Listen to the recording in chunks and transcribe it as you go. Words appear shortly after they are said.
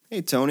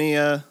Hey, Tony,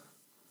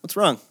 what's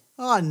wrong?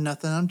 Oh,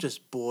 nothing. I'm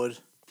just bored.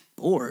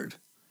 Bored?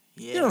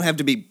 Yeah. You don't have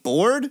to be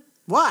bored.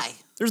 Why?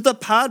 There's the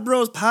Pod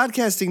Bros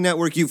Podcasting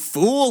Network, you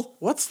fool.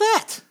 What's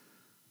that?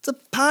 It's a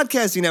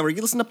podcasting network.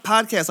 You listen to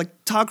podcasts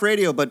like talk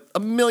radio, but a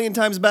million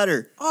times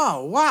better.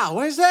 Oh, wow.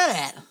 Where's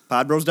that at?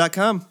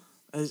 Podbros.com.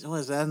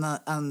 Was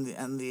that on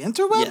the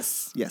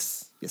interwebs?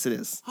 Yes, it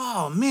is.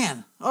 Oh,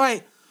 man. All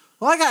right.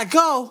 Well, I got to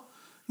go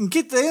and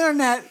get the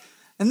internet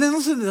and then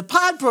listen to the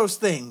Pod Bros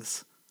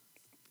things.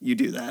 You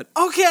do that.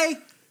 Okay.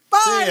 Bye.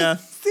 See ya.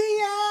 See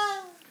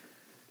ya.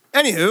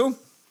 Anywho,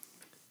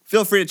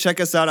 feel free to check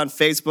us out on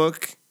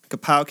Facebook,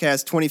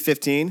 Kapowcast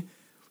 2015.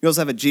 We also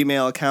have a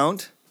Gmail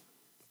account,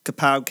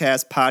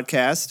 Kapowcast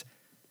Podcast,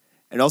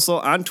 and also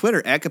on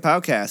Twitter,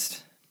 @Kapowcast.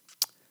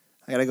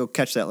 I gotta go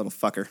catch that little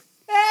fucker.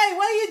 Hey,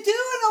 what are you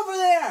doing over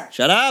there?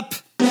 Shut up!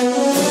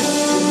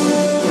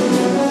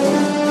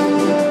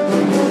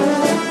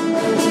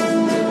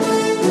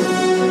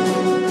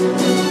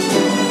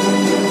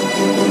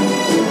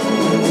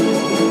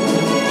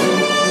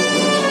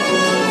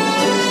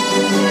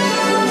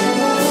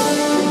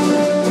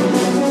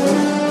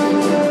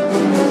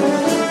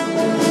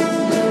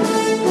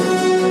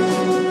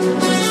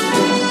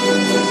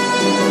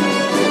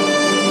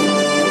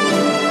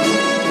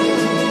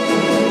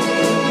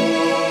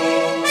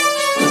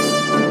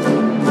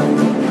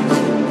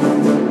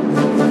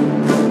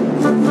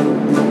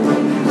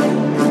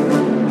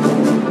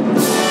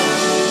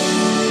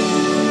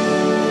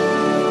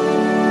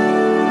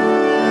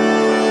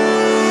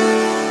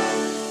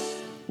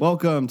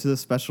 Welcome to the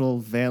special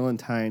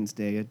Valentine's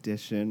Day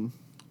edition.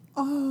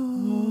 Of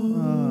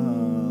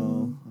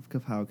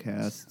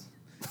Kapowcast.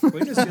 Can we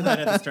just do that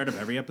at the start of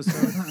every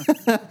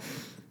episode?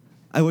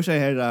 I wish I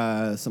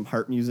had some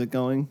harp music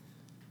going.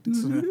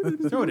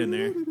 Throw it in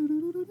there.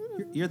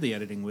 You're the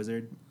editing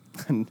wizard.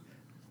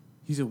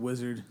 He's a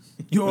wizard.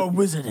 You're a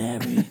wizard,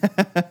 Harry.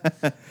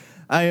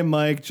 I am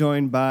Mike,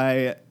 joined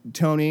by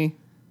Tony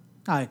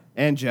Hi.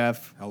 and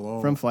Jeff.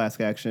 Hello. From Flask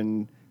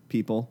Action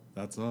People.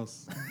 That's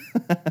us.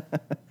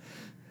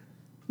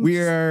 We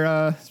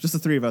are just the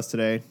three of us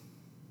today.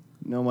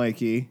 No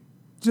Mikey.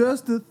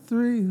 Just the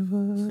three of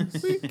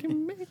us. We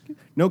can make it.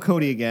 No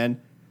Cody again.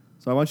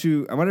 So I want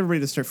everybody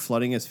to start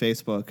flooding his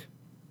Facebook.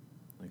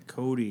 Like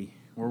Cody,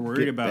 we're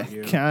worried about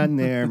you. Get on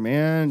there,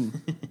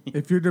 man.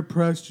 If you're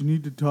depressed, you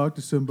need to talk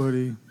to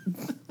somebody.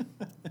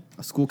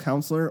 A school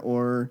counselor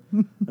or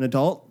an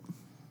adult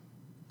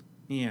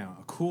Yeah,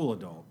 a cool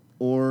adult.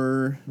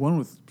 or One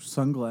with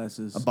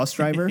sunglasses. a bus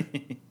driver.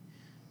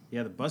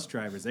 Yeah, the bus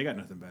drivers, they got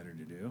nothing better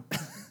to do.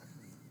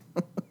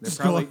 They're Just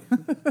probably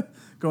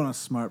go on a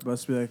smart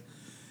bus, be like,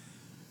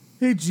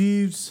 "Hey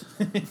Jeeves,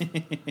 I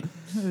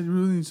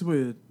really need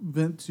somebody to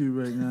vent to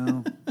right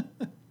now."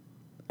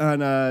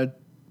 On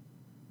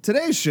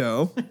today's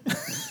show,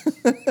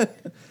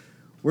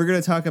 we're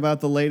going to talk about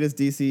the latest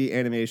DC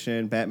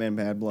animation, Batman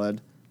Bad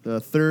Blood,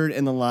 the third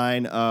in the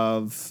line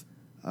of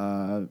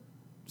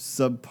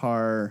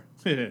subpar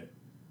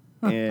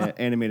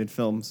animated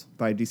films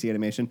by DC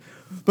Animation.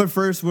 But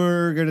first,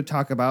 we're going to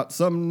talk about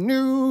some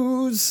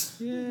news.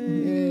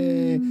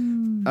 Yay.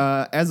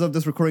 As of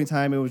this recording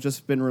time, it was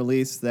just been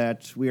released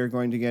that we are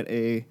going to get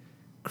a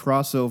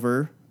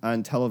crossover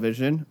on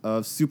television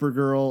of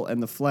Supergirl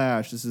and The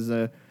Flash. This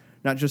is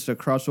not just a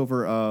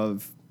crossover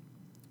of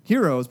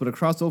heroes, but a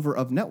crossover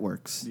of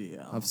networks.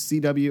 Yeah. Of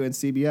CW and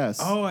CBS.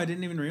 Oh, I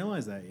didn't even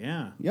realize that.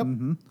 Yeah. Yep.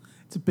 Mm-hmm.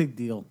 It's a big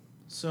deal.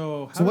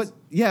 So what?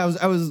 Yeah, I was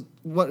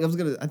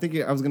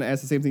gonna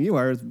ask the same thing you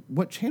are. Is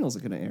what channel is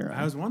it gonna air on?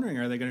 I was wondering,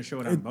 are they going to show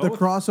it on both? The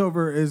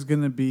crossover is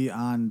going to be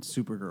on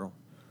Supergirl,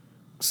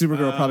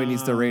 Supergirl probably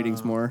needs the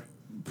ratings more.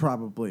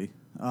 probably.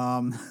 It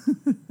got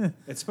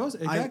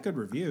good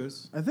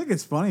reviews. I think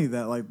it's funny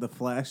that like the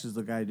Flash is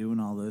the guy doing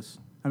all this.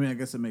 I mean, I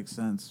guess it makes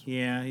sense.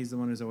 Yeah, he's the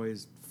one who's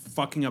always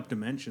fucking up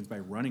dimensions by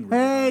running. Really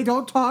Hey, hard.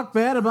 don't talk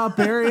bad about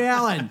Barry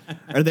Allen.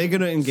 Are they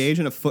gonna engage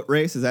in a foot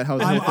race? Is that how oh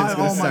it's gonna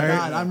my start?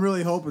 god, I'm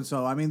really hoping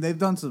so. I mean, they've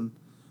done some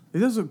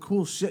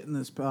cool shit in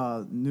this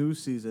new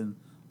season,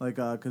 like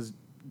because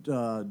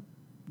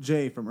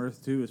Jay from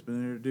Earth 2 has been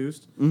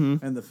introduced,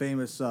 and the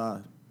famous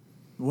one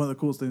of the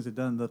coolest things they've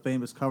done, the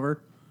famous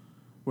cover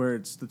where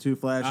it's the two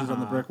Flashes on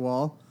the brick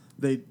wall.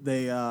 They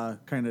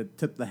kind of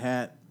tip the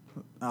hat,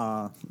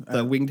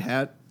 The winged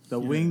hat. the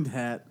winged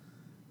hat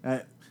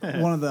at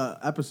one of the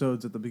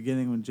episodes at the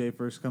beginning when Jay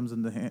first comes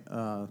into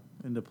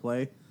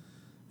play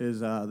is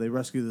they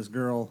rescue this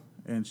girl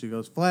and she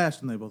goes Flash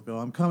and they both go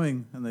I'm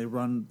coming and they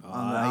run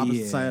on the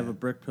opposite side of a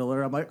brick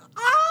pillar. I'm like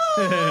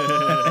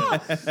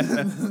ah!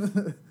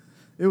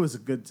 It was a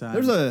good time.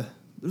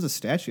 There's a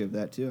statue of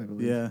that too, I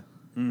believe. Yeah,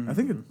 I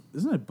think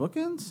isn't it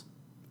Bookends?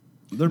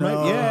 There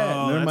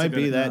that's might a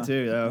be good- that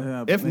too, though.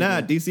 Yeah, If maybe.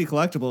 not, DC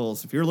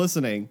Collectibles, if you're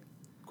listening,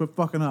 Quit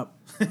fucking up.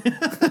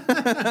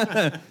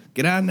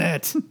 get on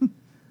that.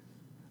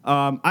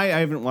 I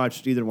haven't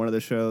watched either one of the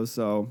shows,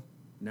 so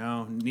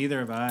No, neither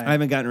have I. I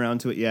haven't gotten around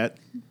to it yet.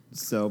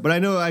 So, but I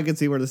know I can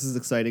see where this is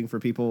exciting for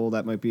people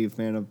that might be a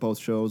fan of both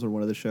shows or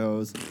one of the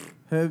shows.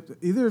 Have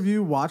either of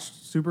you watched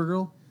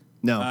Supergirl?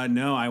 No.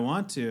 No, I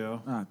want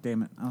to. Ah,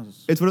 damn it!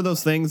 It's one of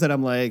those things that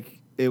I'm like,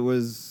 it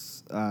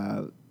was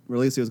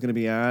released, it was going to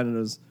be on, and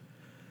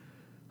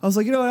I was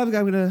like, you know what, I think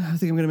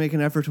I'm gonna make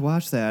an effort to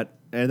watch that,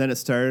 and then it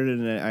started,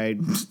 and I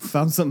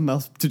found something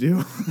else to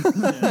do,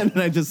 and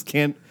I just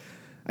can't.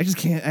 I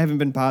haven't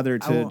been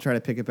bothered to try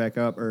to pick it back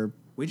up or.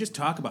 We just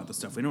talk about the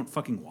stuff. We don't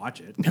fucking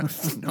watch it.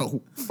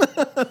 No.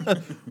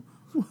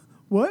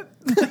 What?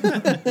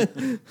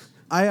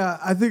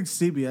 I think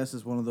CBS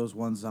is one of those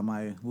ones on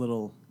my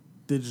little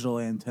digital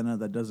antenna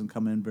that doesn't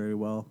come in very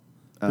well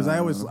because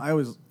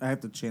I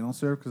have to channel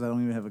surf because I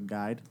don't even have a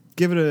guide.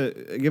 Give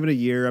it a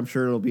year. I'm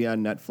sure it'll be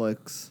on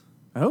Netflix.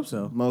 I hope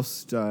so.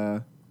 Most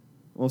all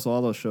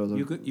those shows.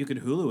 You could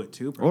Hulu it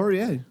too. Probably. Or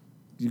yeah,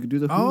 you could do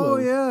the Hulu. Oh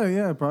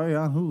yeah, probably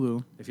on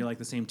Hulu. If you like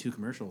the same 2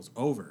 commercials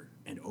over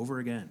and over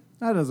again.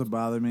 That doesn't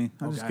bother me.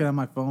 I just Okay. get on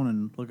my phone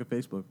and look at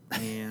Facebook.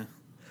 Yeah.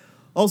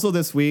 Also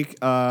this week,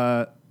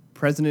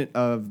 president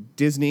of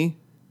Disney,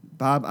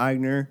 Bob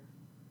Iger,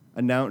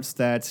 announced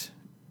that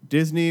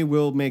Disney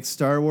will make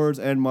Star Wars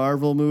and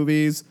Marvel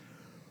movies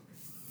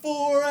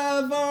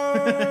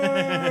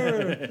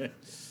forever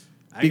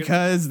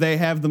because they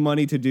have the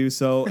money to do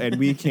so, and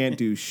we can't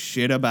do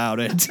shit about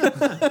it.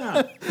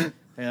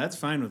 Hey, that's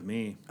fine with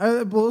me.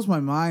 It blows my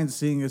mind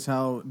seeing as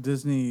how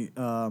Disney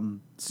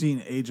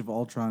seen Age of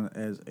Ultron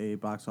as a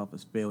box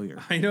office failure.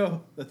 I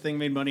know. The thing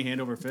made money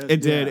hand over fist.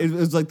 It did. Yeah. It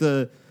was like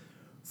the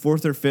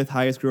 4th or 5th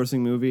highest grossing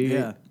movie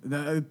Yeah,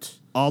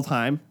 all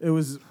time. it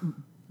was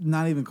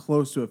not even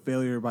close to a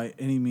failure by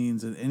any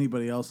means in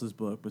anybody else's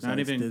book besides Not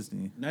even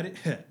Disney. Not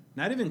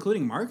even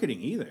including marketing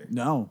either.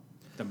 No.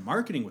 The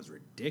marketing was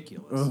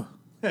ridiculous.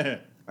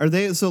 Are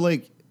they so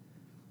like?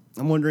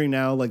 I'm wondering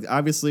now. Like,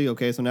 obviously,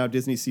 okay. So now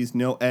Disney sees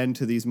no end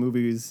to these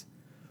movies.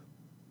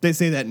 They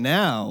say that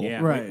now, Yeah,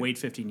 Right. wait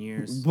 15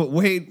 years. but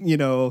wait,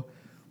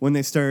 when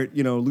they start,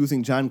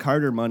 losing John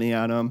Carter money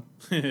on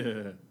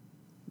them,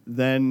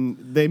 then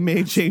they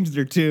may change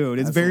their tune.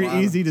 It's That's a very lot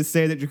of- easy to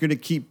say that you're going to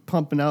keep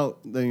pumping out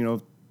the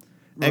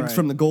eggs Right.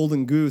 from the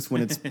golden goose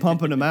when it's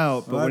pumping them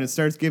out, but Well, when it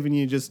starts giving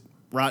you just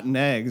rotten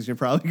eggs, you're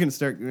probably going to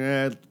start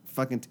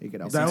fucking take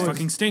it out. That These was-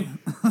 fucking stink.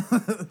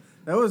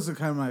 That was the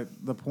kind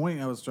of the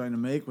point I was trying to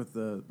make with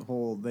the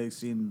whole they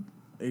seen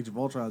Age of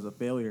Ultron as a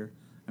failure.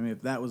 I mean,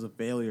 if that was a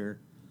failure,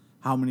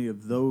 how many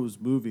of those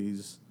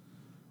movies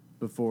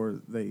before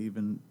they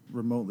even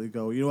remotely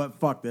go, you know what,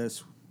 fuck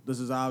this.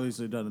 This is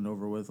obviously done and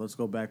over with. Let's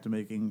go back to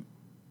making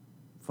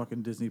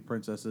fucking Disney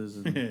princesses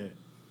and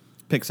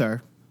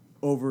Pixar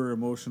over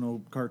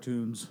emotional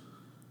cartoons.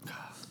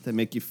 that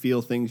make you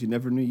feel things you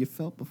never knew you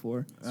felt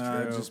before.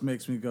 It true. just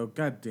makes me go,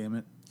 God damn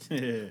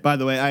it. By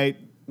the way,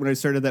 when I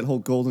started that whole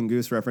golden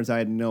goose reference, I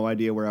had no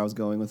idea where I was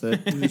going with it.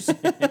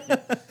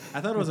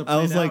 I thought it was a I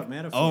was played like, out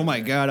metaphor. oh my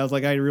there. God. I was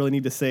like, I really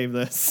need to save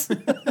this.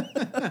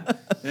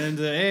 And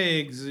the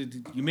eggs,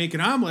 you make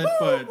an omelet,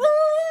 but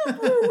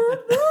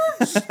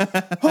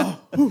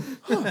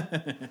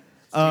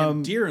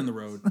deer in the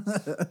road.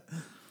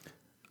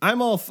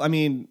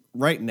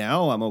 Right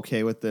now I'm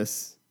okay with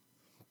this,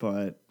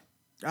 but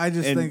I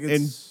just And- think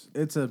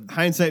it's a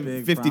hindsight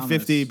big 50-50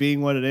 promise.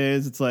 being what it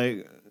is, it's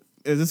like,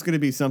 is this going to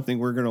be something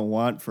we're going to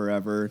want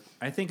forever?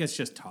 I think it's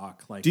just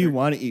talk. Like, Do you they're-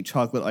 want to eat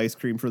chocolate ice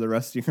cream for the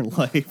rest of your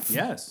life?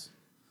 Yes.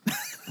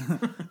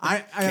 I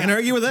Can't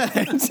argue with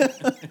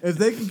that. If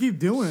they can keep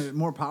doing it,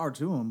 more power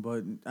to them.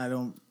 But I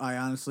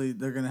honestly,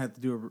 they're gonna have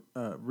to do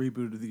a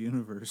reboot of the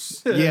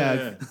universe.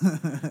 Yeah,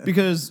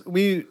 because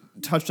we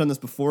touched on this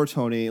before,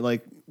 Tony.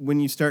 Like, when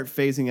you start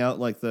phasing out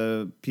like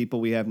the people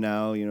we have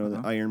now,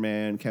 the Iron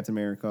Man, Captain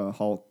America,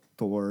 Hulk,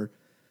 Thor,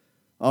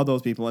 all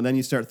those people, and then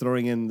you start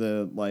throwing in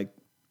the like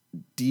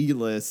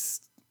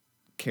D-list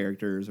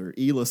characters or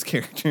E-list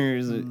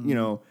characters,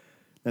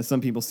 that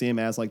some people see him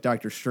as, like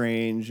Doctor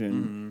Strange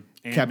and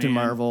Captain Ant-Man.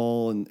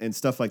 Marvel and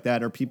stuff like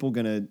that. Are people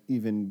gonna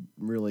even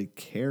really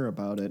care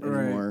about it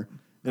Right. anymore?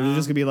 They're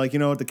just gonna be like,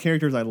 the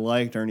characters I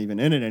liked aren't even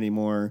in it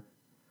anymore.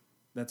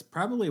 That's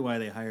probably why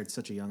they hired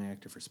such a young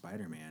actor for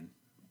Spider-Man.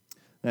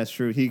 That's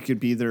true. He could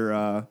be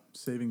their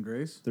Saving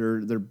Grace.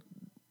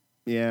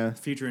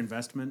 Future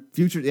investment.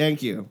 future.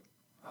 Thank you.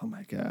 Oh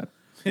my God.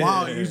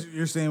 Wow,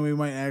 you're saying we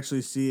might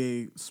actually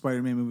see a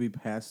Spider-Man movie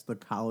past the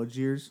college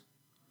years?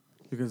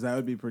 Because that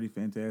would be pretty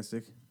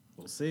fantastic.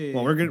 We'll see.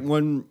 Well, we're getting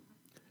one.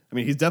 I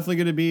mean, he's definitely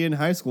going to be in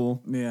high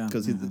school. Yeah.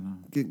 Because Yeah,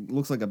 he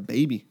looks like a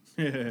baby,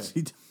 He does.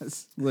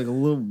 like a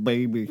little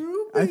baby.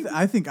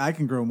 I think I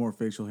can grow more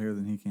facial hair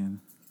than he can.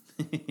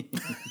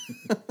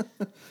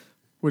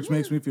 Which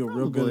makes me feel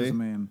real good as a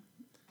Probably. man.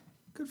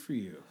 Good for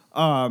you.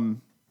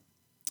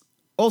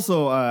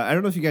 Also, I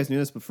don't know if you guys knew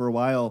this, but for a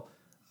while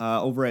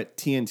over at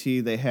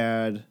TNT, they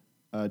had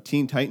a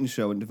Teen Titans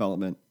show in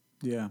development.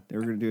 Yeah. They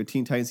were going to do a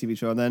Teen Titans TV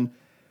show. And then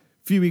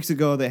a few weeks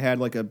ago, they had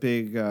like a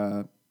big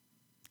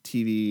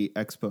TV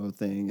expo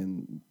thing,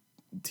 and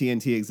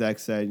TNT exec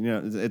said,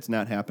 it's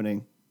not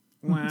happening.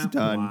 It's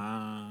done.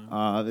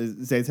 Wow.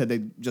 They said they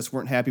just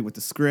weren't happy with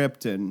the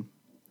script and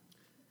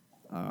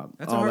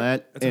That's all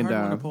that. That's a hard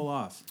one to pull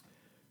off.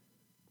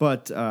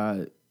 But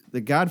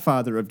the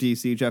godfather of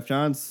DC, Jeff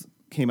Johns,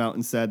 came out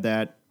and said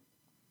that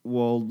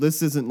well,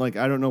 this isn't like,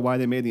 I don't know why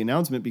they made the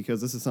announcement,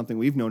 because this is something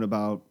we've known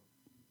about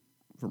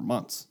for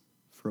months.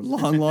 For a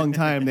long, long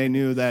time, they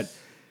knew that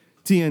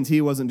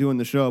TNT wasn't doing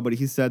the show, but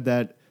he said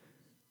that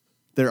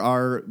there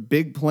are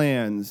big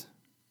plans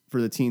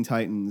for the Teen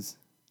Titans,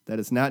 that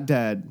it's not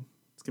dead.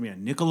 It's going to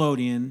be on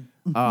Nickelodeon.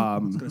 It's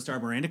going to star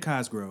Miranda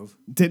Cosgrove.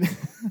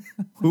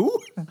 Who?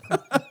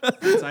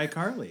 It's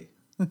iCarly.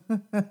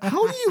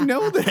 How do you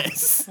know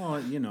this? Oh,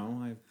 you know,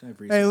 I've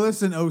researched. Hey,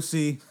 listen,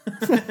 OC.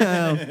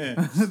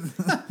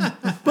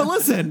 But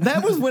listen,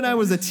 that was when I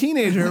was a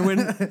teenager. When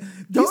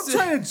Don't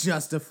try to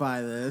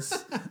justify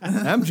this.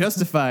 I'm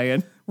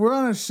justifying. We're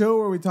on a show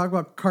where we talk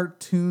about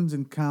cartoons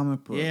and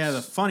comic books. Yeah,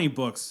 the funny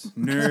books,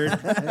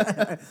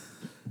 nerd.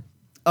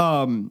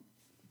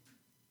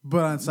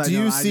 But on side Do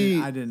you note,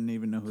 see- I didn't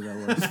even know who that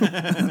was.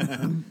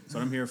 That's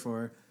what I'm here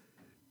for.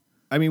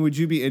 I mean, would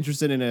you be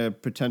interested in a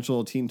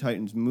potential Teen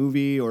Titans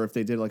movie, or if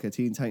they did like a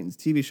Teen Titans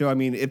TV show? I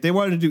mean, if they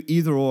wanted to do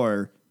either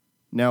or,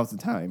 now's the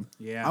time.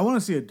 Yeah. I want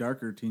to see a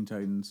darker Teen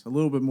Titans, a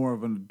little bit more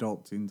of an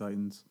adult Teen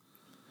Titans.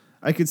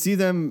 I could see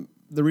them.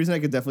 The reason I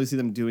could definitely see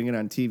them doing it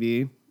on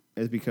TV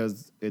is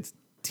because it's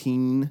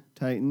Teen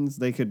Titans.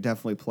 They could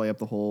definitely play up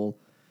the whole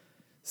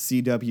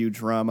CW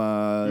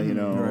drama. You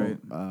know,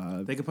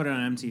 right. They could put it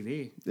on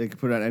MTV. they could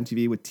put it on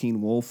MTV with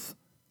Teen Wolf.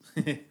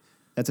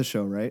 That's a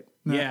show, right?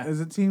 Now, Yeah. Is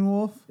it Teen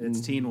Wolf?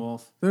 It's Teen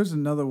Wolf. There's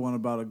another one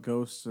about a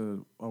ghost, a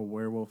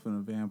werewolf, and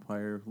a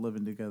vampire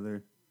living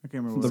together. I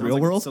can't remember. The what real it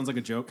was. world? Sounds like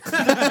a joke.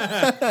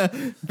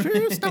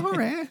 True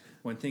story.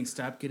 When things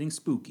stop getting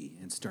spooky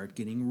and start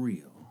getting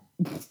real.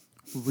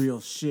 Real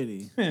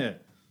shitty.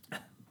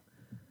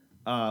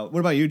 What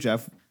about you,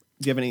 Jeff?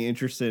 Do you have any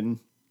interest in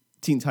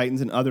Teen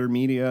Titans and other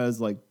medias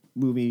like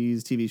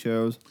movies, TV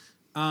shows?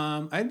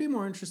 I'd be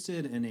more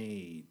interested in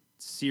a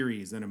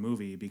series than a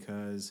movie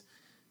because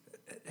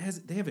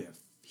they have a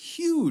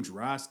huge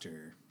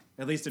roster,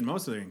 at least in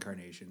most of their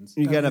incarnations.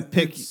 You gotta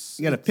pick. it's-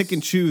 You gotta pick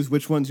and choose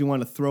which ones you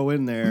want to throw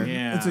in there.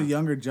 Yeah. It's a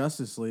younger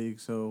Justice League,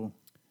 so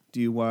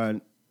Do you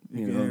want?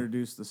 you You can know.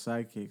 introduce the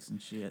sidekicks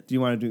and shit. Do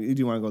you want to do? Do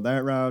you want to go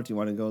that route? Do you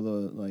want to go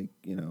the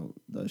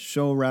the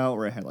show route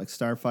where I had like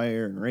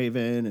Starfire and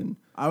Raven and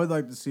I would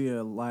like to see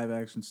a live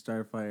action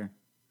Starfire.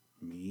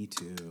 Me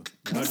too.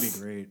 That would be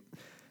great.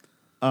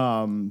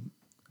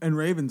 And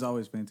Raven's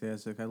always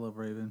fantastic. I love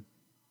Raven.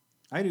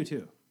 I do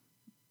too.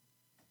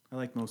 I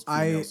like most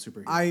female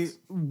superheroes. I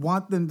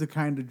want them to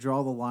kind of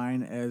draw the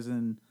line as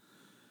in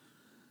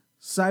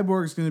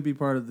Cyborg's going to be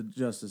part of the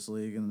Justice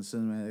League and the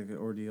cinematic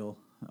ordeal.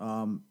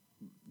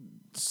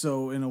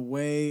 So in a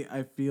way,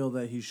 I feel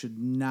that he should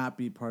not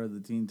be part of the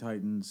Teen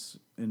Titans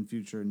in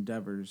future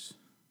endeavors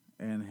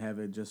and have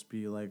it just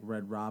be like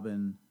Red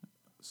Robin,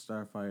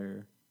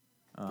 Starfire.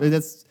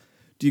 that's?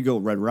 Do you go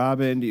Red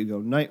Robin? Do you go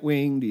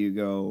Nightwing? Do you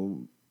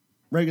go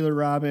regular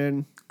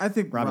Robin? I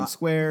think Robin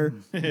Square?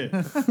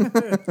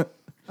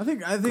 I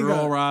think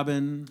Girl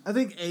Robin. I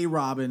think a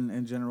Robin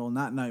in general,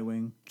 not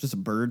Nightwing. Just a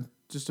bird?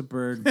 Just a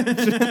bird.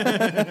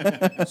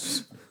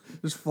 just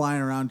flying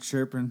around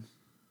chirping,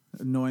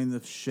 annoying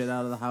the shit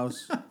out of the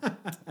house.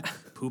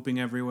 Pooping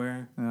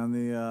everywhere. And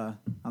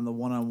on the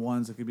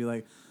one-on-ones, it could be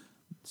like,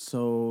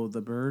 so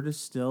the bird is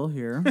still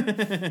here.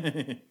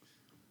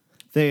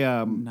 They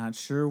Not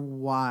sure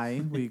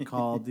why we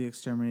called the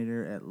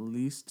exterminator at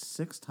least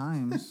 6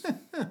 times.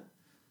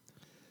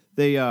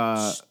 they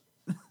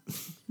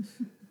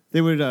they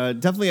would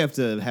definitely have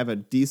to have a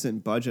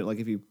decent budget. Like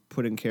if you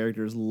put in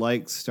characters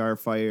like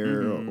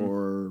Starfire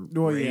or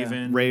Well, yeah.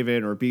 Raven.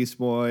 Raven or Beast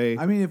Boy.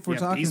 I mean, if we're Yeah,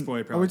 talking, Beast Boy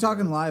are probably we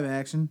talking would. live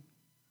action?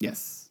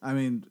 Yes. I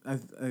mean,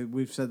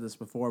 we've said this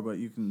before, but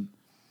you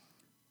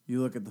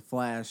look at the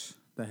Flash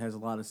that has a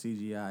lot of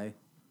CGI.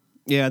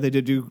 Yeah, they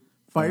did do.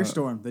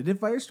 Firestorm, they did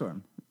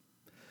Firestorm.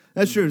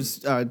 That's true.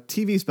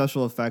 TV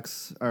special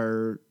effects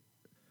are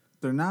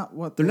They're not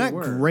what they're they not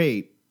were.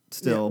 great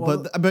still, Yeah,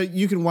 well- but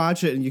you can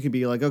watch it and you can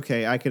be like,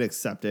 okay, I could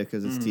accept it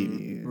because it's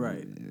TV.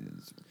 Right.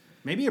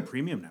 Maybe a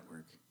premium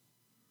network.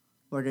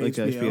 Like Like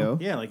HBO.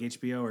 HBO. Yeah, like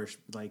HBO or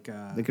like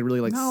They could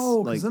really like No,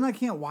 like because then I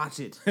can't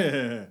watch it.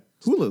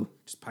 Hulu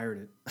just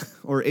pirate it.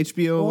 or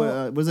HBO.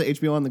 Well- Was it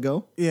HBO on the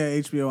go? Yeah,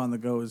 HBO on the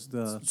go is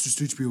the. It's just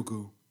HBO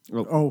Go.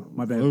 Oh,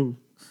 my bad. Oh.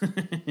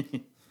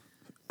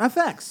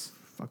 FX.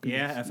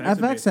 Yeah, FX, FX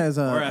would be- has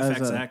a- or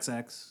has a-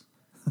 FXXX.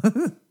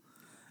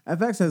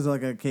 FX has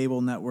like a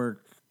cable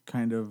network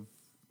kind of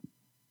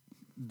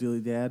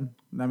dilly dad.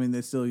 I mean,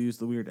 they still use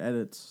the weird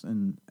edits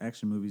and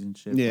action movies and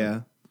shit. but,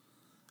 Yeah.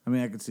 I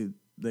mean, I could see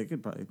they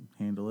could probably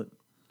handle it.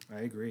 I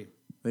agree.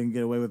 They can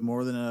get away with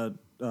more than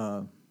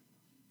a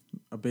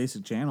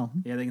basic channel.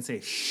 Yeah, they can say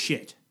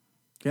shit.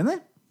 Can they?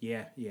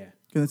 Yeah.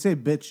 Can they say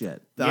bitch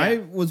yet? I Yeah.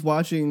 was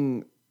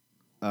watching,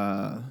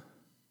 going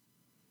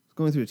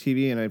through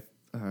TV, and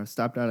I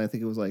stopped on. I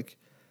think it was like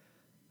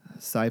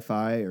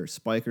Sci-Fi or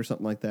Spike or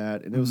something like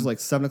that, and it was like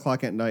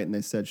 7:00 at night, and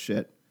they said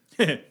shit,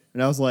 and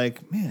I was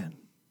like, man,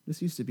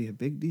 this used to be a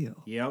big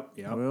deal. Yep.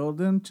 Well,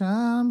 then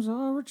times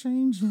are a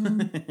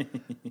changing.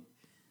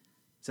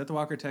 Is that the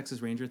Walker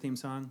Texas Ranger theme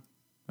song?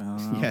 I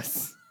don't know.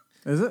 Yes,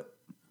 Is it?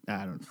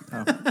 I don't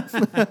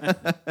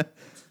know.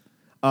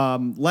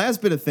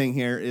 Last bit of thing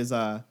here is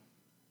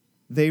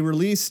they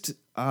released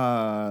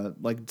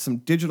like some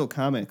digital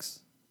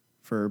comics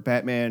for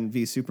Batman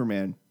v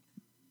Superman.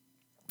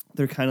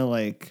 They're kind of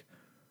like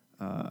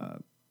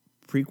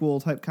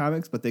prequel type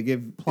comics, but they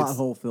give Plot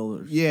hole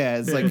fillers. Yeah,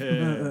 it's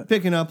like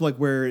picking up like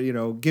where, you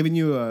know, giving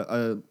you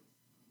a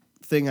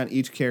thing on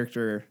each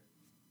character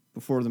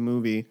before the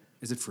movie.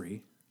 Is it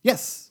free?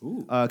 Yes.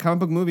 Ooh. Comic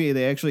book movie,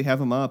 they actually have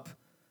them up.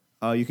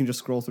 You can just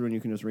scroll through and you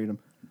can just read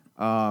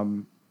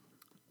them.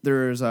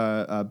 There's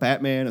a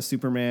Batman, a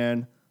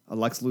Superman, a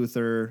Lex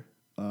Luthor,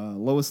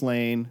 Lois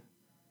Lane,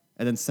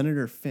 and then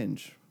Senator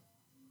Finch.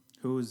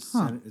 Is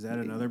that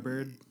another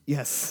bird?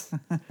 Yes.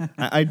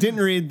 I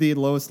didn't read the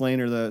Lois Lane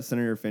or the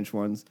Senator Finch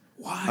ones.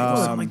 Why?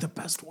 Those are like the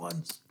best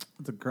ones.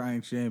 It's a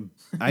crying shame.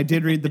 I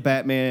did read the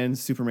Batman,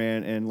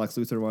 Superman, and Lex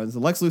Luthor ones. The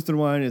Lex Luthor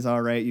one is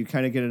all right. You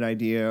kind of get an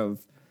idea of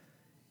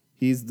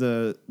he's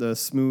the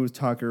smooth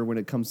talker when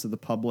it comes to the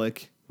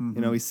public. Mm-hmm.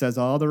 You know, he says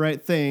all the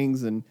right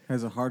things and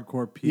has a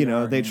hardcore PR. You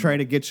know, they handle. try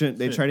to get you.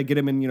 They try to get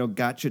him in, you know,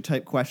 gotcha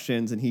type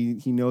questions, and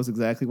he knows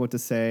exactly what to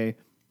say.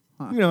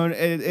 Huh. You know,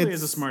 it's he's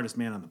the smartest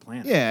man on the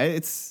planet. Yeah,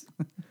 it's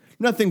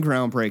nothing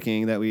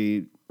groundbreaking that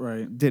we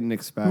didn't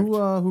expect.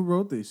 Who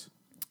wrote these?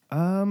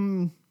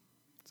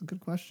 It's a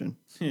good question.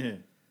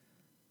 Hang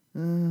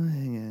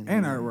on.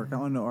 And artwork. I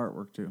want to know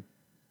artwork too.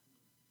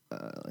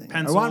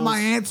 Pencils, I want my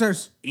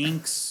answers.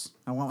 Inks.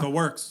 I want the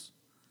works.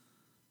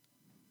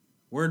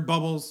 Word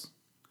bubbles.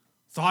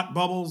 Thought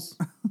bubbles.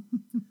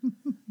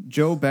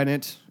 Joe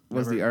Bennett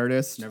was the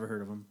artist. Never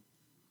heard of him.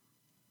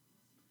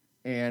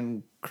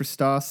 And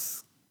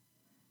Christos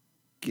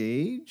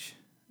Gage,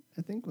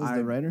 I think, was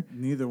the writer.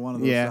 Neither one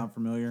of those sound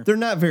familiar. They're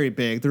not very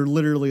big. They're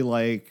literally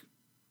like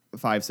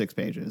 5-6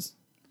 pages.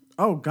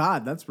 Oh,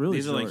 God, that's really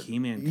These short. are like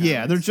He-Man comics.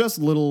 Yeah, they're just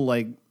little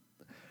like...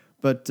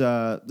 But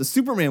the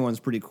Superman one's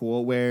pretty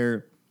cool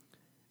where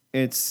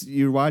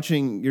you're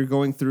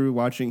going through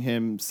watching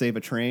him save a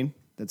train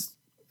that's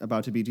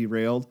about to be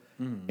derailed.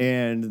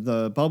 And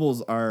the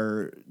bubbles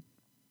are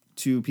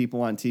two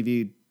people on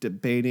TV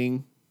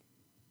debating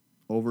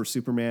over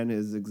Superman,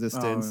 his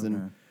existence,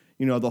 and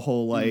you know the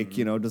whole like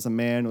you know, does a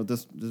man with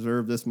this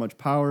deserve this much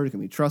power? Can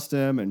we trust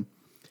him? And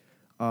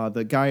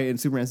the guy in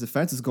Superman's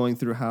defense is going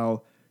through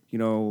how, you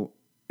know,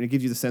 and it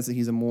gives you the sense that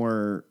he's a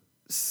more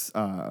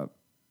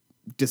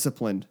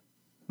disciplined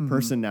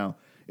person now.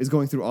 Is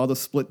going through all the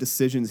split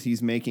decisions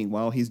he's making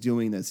while he's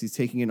doing this. He's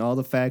taking in all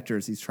the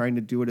factors. He's trying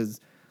to do it as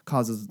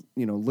causes,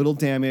 you know, little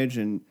damage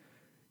and,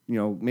 you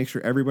know, make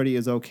sure everybody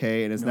is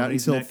okay. And it's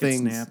Nobody's not neck until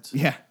gets things, snapped.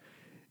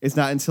 it's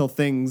not until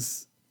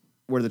things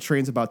where the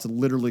train's about to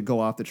literally go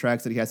off the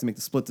tracks that he has to make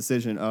the split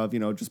decision of, you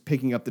know, just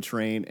picking up the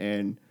train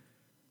and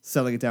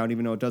settling it down,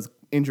 even though it does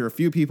injure a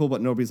few people,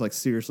 but nobody's like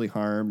seriously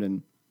harmed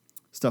and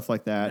stuff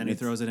like that. And he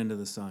throws it into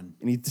the sun.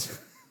 And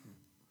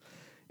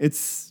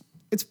it's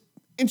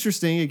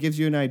interesting. It gives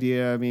you an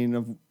idea. I mean,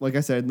 of, like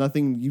I said,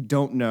 nothing you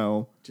don't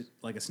know. Just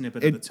like a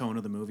snippet of the tone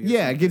of the movie.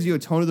 Yeah, it gives you a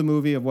tone of the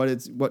movie of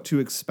what to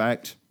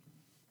expect.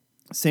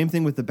 Same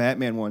thing with the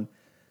Batman one.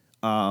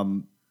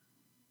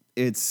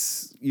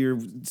 You're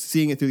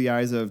seeing it through the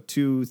eyes of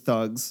two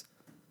thugs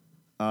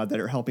that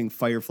are helping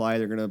Firefly.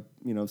 They're gonna,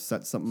 you know,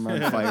 set something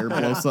on fire,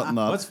 blow something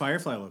up. What's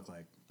Firefly look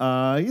like?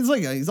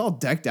 He's all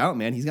decked out,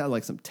 man. He's got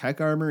like some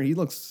tech armor. He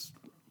looks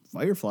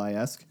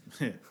Firefly-esque.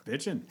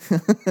 Bitchin'.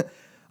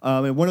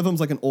 And one of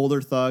them's like an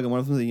older thug, and one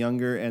of them's a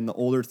younger. And the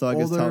older thug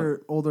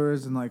older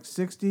is in like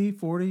 60,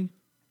 40?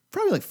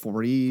 Probably like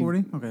 40.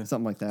 40? Okay.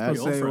 Something like that. Pretty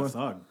old for a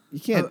thug. You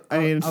can't.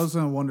 I was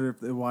gonna wonder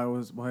why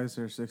is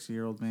there a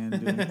 60-year-old man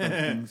doing thug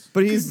things?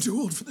 But he's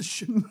too old for the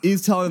shit.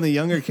 He's telling the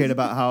younger kid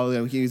about how, you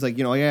know, he's like,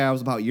 you know, yeah, I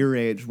was about your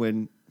age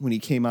when he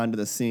came onto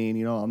the scene.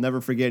 You know, I'll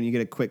never forget. And you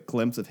get a quick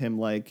glimpse of him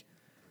like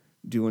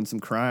doing some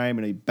crime,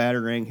 and a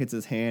batarang hits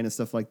his hand and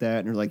stuff like that.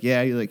 And you're like,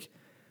 yeah, you like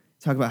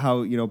talk about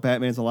how, you know,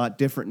 Batman's a lot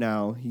different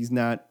now. He's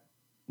not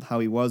how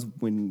he was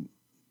when,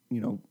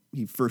 you know,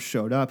 he first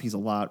showed up. He's a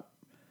lot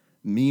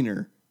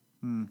meaner.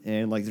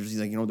 And like he's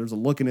like, you know, there's a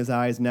look in his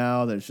eyes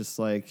now that it's just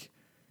like,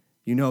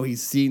 you know,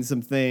 he's seen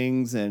some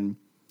things, and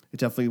it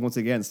definitely once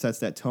again sets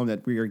that tone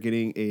that we are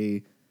getting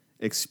a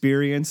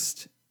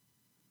experienced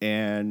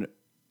and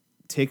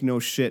take no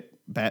shit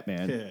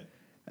Batman. Yeah.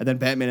 And then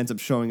Batman ends up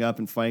showing up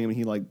and fighting him, and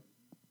he like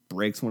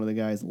breaks one of the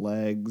guy's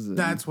legs.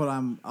 That's what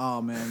I'm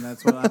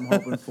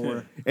hoping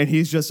for. And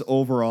he's just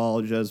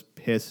overall just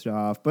pissed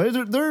off. But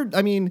they're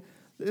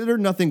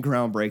nothing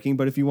groundbreaking,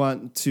 but if you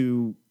want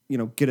to, you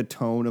know, get a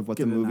tone of what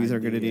the movies are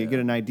going to do, get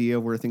an idea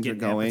of where things are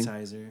going.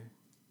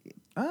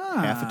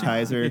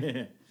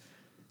 Appetizer.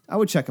 I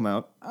would check them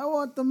out. I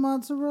want the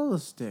mozzarella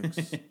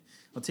sticks.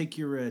 I'll take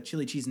your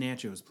chili cheese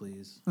nachos,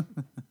 please.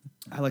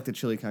 I like the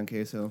chili con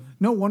queso.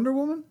 No Wonder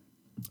Woman?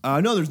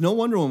 No, there's no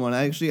Wonder Woman.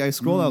 I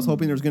scrolled. I was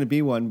hoping there was going to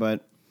be one,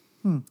 but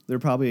they're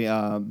probably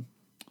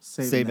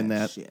saving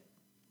that. Shit.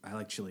 I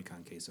like chili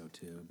con queso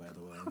too, by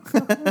the way.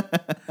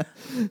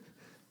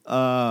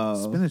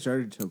 Spinach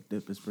artichoke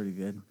dip is pretty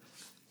good.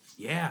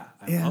 Yeah.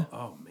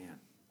 Oh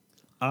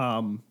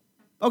man.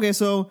 Okay,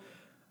 so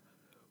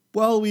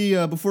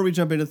before we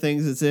jump into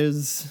things, it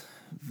is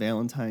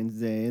Valentine's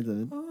Day,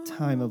 the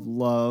time of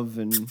love,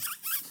 and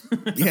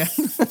yeah.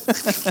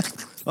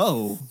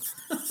 Oh,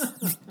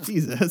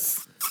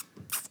 Jesus!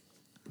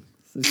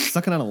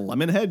 Sucking on a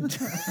lemon head.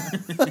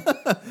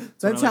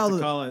 That's I how like to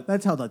call it.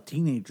 That's how the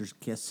teenagers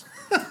kiss.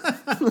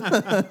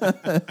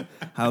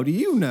 How do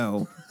you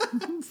know?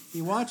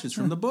 He watches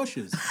from the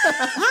bushes.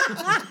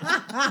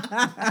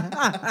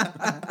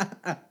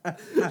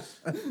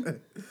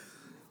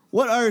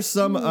 What are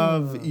some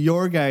of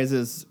your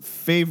guys'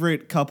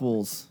 favorite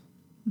couples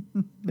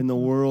in the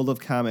world of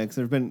comics?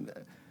 There's been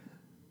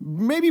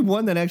maybe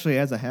one that actually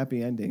has a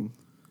happy ending.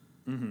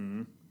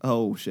 Mm-hmm.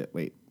 Oh shit!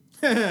 Wait,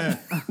 I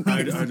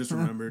just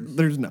remembered.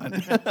 there's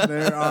none.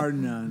 There are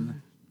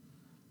none.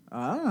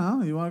 I don't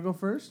know. You want to go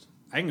first?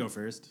 I can go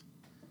first.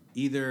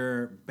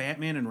 Either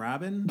Batman and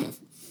Robin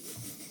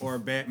or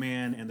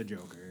Batman and the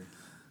Joker.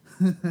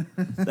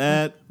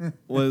 That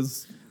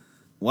was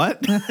what?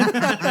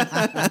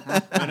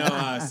 I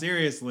know,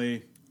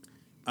 seriously.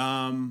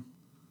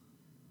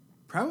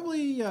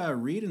 Probably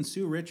Reed and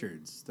Sue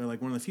Richards. They're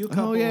like one of the few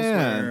couples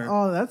yeah. where...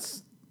 Oh,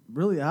 that's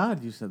really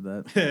odd you said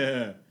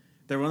that.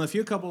 They're one of the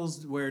few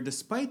couples where,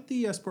 despite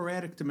the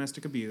sporadic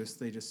domestic abuse,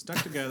 they just stuck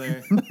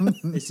together.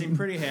 They seem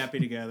pretty happy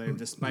together,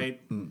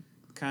 despite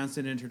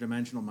constant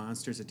interdimensional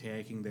monsters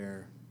attacking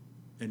their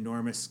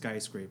enormous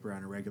skyscraper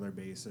on a regular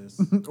basis.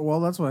 Well,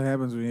 that's what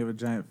happens when you have a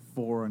giant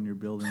 4 on your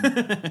building.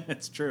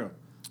 It's true.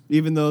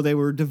 Even though they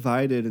were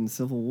divided in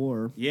Civil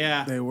War.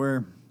 Yeah, They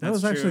were. That that's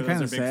was actually true. kind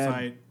That of was a big sad.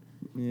 fight.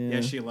 Yeah.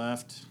 Yeah, she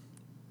left.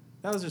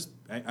 That was just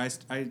I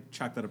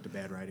chalked that up to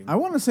bad writing. I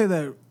want to say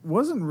that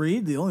wasn't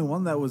Reed the only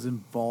one that was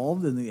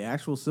involved in the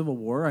actual Civil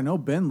War. I know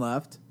Ben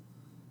left.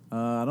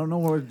 I don't know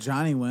where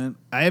Johnny went.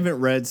 I haven't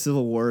read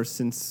Civil War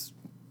since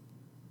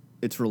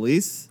its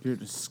release. You're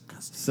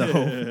disgusting.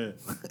 So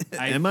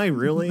am I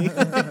really?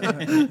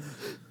 So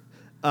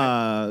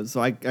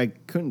I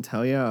couldn't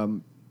tell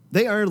you.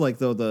 They are like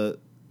though the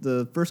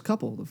first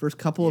couple of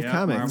Yeah,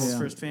 comics. Marvel's Yeah.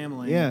 first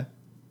family. Yeah,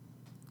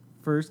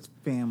 First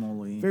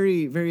family.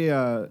 very very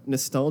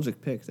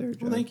nostalgic pick there, Joe.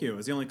 Well, thank you. It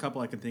was the only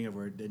couple I could think of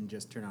where it didn't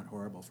just turn out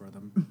horrible for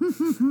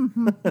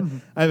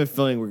them. I have a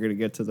feeling we're gonna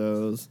get to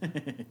those.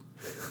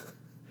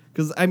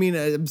 Because I mean,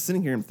 I'm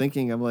sitting here and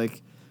thinking, I'm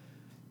like,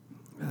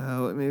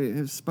 oh,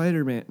 maybe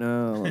Spider-Man.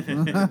 No,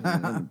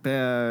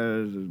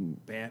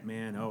 bad.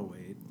 Batman. Oh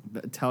wait.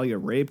 Talia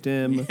raped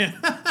him. And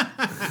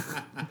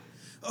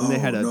they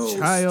had a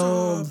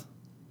child,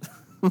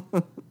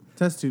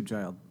 Test tube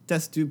child.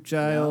 test tube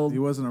child. He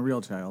wasn't a real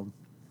child.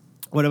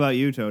 What about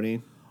you,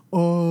 Tony?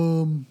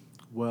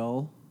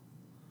 Well,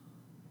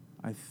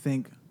 I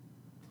think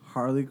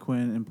Harley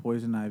Quinn and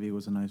Poison Ivy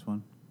was a nice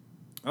one.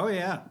 Oh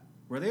yeah.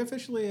 Were they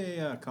officially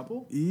a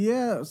couple?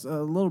 Yeah, it was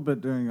a little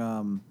bit during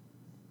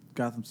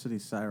Gotham City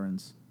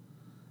Sirens.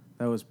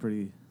 That was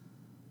pretty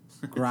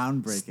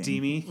groundbreaking.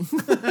 Steamy.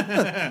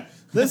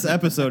 This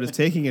episode is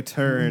taking a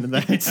turn.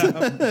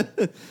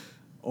 That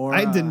Or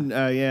I didn't.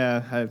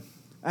 Yeah,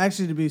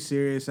 Actually, to be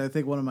serious, I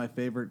think one of my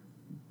favorite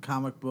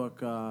comic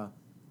book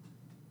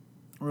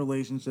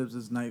relationships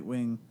is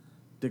Nightwing,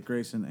 Dick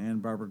Grayson,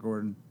 and Barbara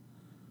Gordon.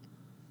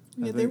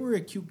 Yeah, they were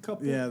a cute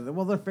couple. Yeah,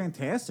 well, they're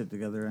fantastic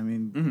together. I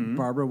mean, Mm-hmm.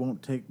 Barbara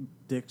won't take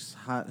Dick's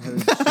hot-headed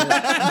shit.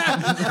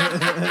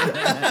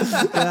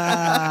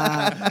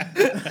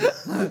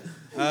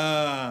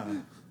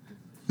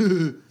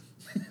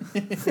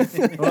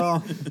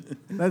 Well,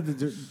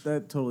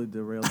 that totally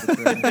derailed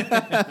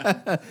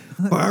the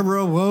train.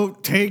 Barbara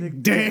won't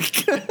take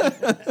Dick.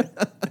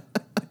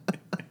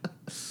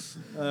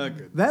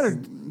 Good.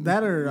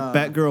 That or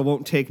Batgirl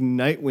won't take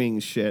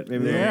Nightwing shit.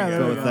 Maybe yeah, we'll there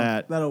go we with go.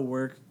 that. That'll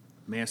work.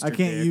 Master I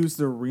can't Dick. use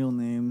their real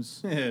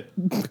names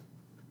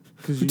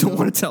because you Don't know,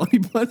 want to tell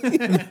anybody.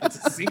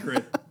 It's a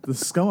secret. the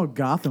scum of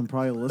Gotham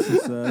probably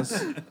listens to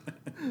this.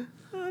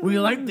 We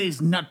like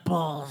these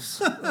nutballs.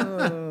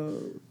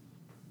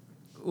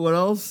 What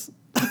else?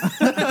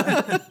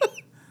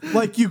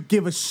 Like you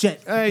give a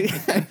shit. I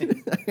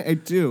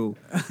do.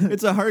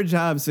 It's a hard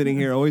job sitting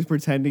here always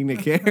pretending to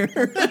care.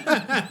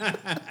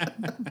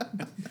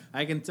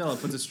 I can tell.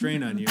 It puts a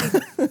strain on you.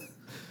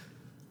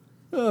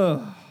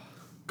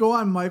 Go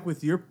on, Mike,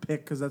 with your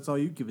pick because that's all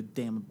you give a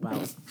damn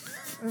about.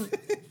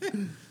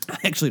 I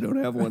actually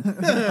don't have one.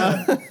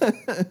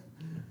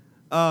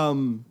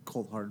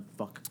 Cold-hearted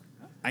fuck.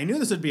 I knew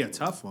this would be a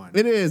tough one.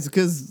 It is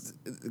because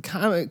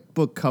comic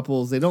book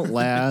couples, they don't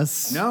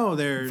last. No,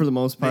 they're For the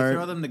most part. They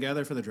throw them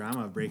together for the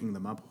drama of breaking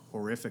them up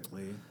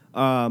horrifically.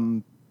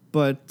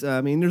 But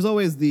I mean, there's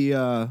always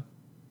the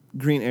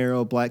Green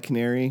Arrow, Black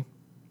Canary.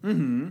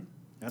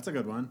 That's a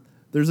good one.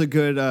 There's a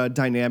good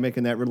dynamic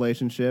in that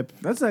relationship.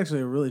 That's actually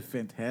a really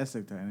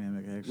fantastic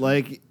dynamic, actually.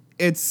 Like,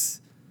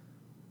 it's...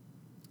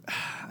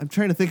 I'm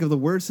trying to think of the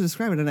words to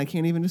describe it, and I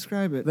can't even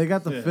describe it. they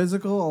got the Yeah.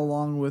 physical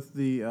along with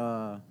the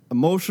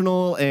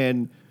Emotional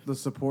and...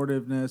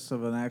 supportiveness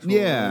of an actual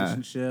Yeah.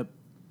 relationship.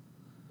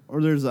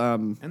 Or there's...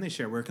 And they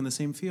share work in the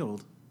same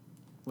field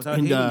without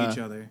And, hating each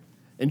other.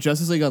 in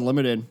Justice League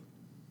Unlimited,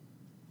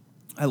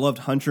 I loved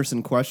Huntress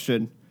in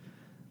Question.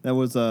 That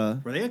was... Were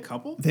they a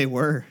couple? They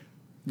were.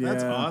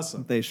 That's Yeah.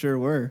 awesome. They sure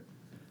were.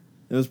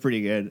 It was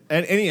pretty good.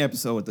 And any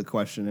episode with the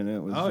question in it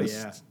was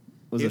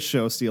was a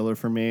show stealer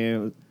for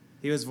me.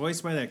 He was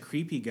voiced by that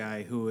creepy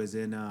guy who was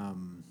in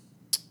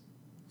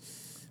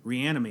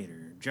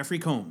Reanimator, Jeffrey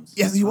Combs.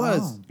 Yes, he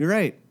was. You're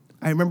right.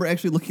 I remember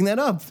actually looking that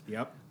up.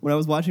 Yep. When I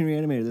was watching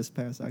Reanimator this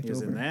past October. He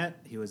was in that.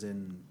 He was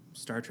in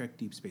Star Trek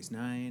Deep Space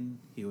Nine.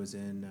 He was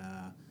in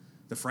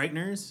The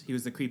Frighteners. He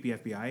was the creepy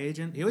FBI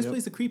agent. He always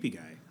plays the creepy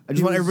guy. I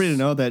just want everybody to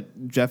know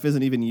that Jeff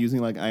isn't even using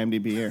like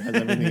IMDb or has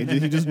everything.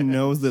 He just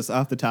knows this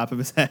off the top of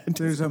his head.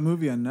 There's a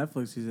movie on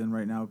Netflix he's in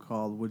right now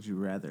called Would You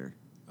Rather?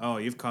 Oh,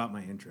 you've caught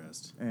my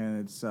interest. And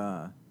it's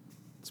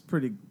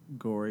pretty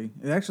gory.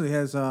 It actually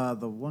has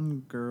the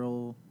one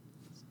girl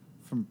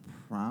from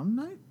Prom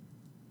Night.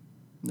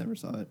 Never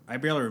saw it. I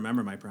barely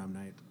remember my prom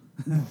night.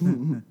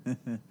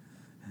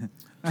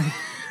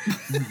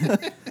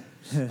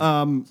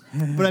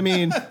 But I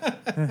mean,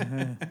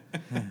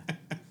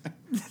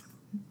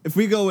 if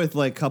we go with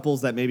like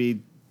couples that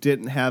maybe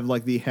didn't have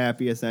like the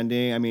happiest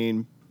ending, I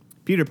mean,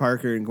 Peter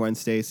Parker and Gwen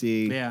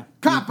Stacy. Yeah.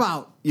 Cop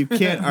out. You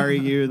can't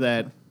argue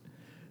that,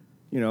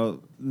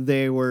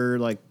 they were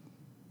like,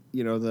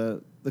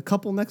 the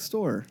couple next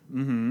door.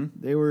 Mm-hmm.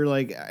 They were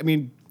like, I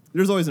mean,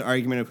 there's always an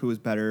argument of who was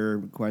better,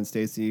 Gwen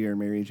Stacy or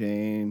Mary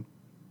Jane.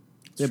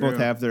 They both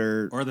have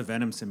their... Or the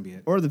Venom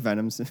symbiote. Or the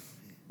Venom symbiote.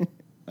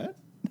 What?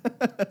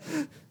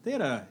 They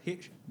had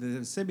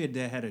the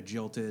symbiote had a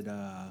jilted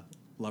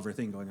lover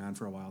thing going on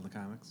for a while in the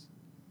comics.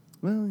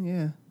 Well,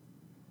 yeah.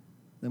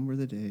 Them were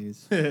the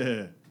days.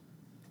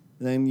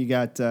 Then you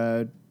got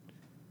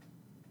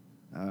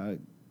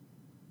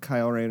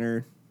Kyle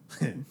Rayner.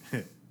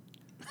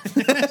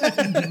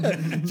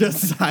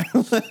 Just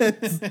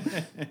silence.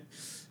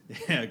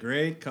 Yeah,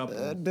 great couple.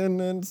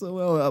 Didn't so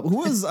well. Who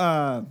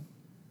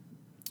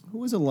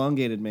was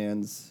Elongated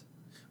Man's?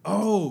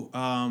 Oh,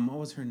 what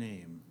was her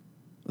name?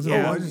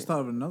 I just thought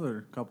of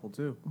another couple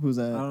too. Who's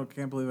that?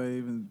 Can't believe I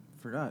even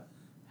forgot.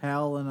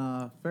 Hal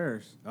and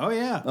Ferris. Oh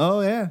yeah.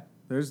 Oh yeah.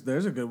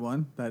 There's a good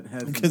one that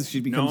has because she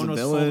no becomes one a was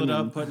villain. folded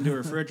up, put into a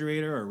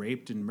refrigerator, or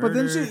raped and murdered.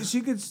 But then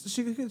she could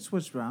get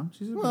switched around.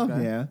 She's a good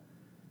guy. Yeah.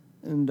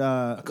 And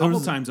a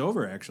couple times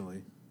over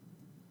actually.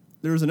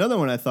 There was another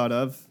one I thought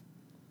of,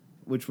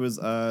 which was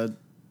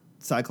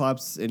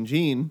Cyclops and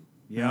Jean.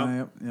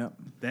 Yep. Yep.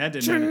 That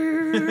didn't.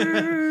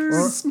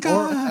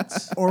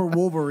 Or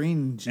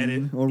Wolverine,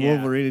 Jean. Or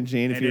Wolverine and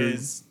Jean. It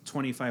is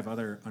 25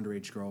 other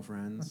underage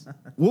girlfriends.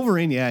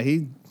 Wolverine, yeah,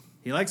 he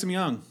likes them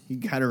young. He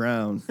got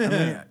around. I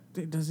mean,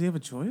 does he have a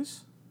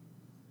choice?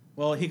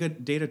 Well, he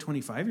could date a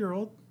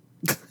 25-year-old.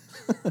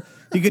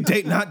 He could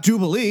date not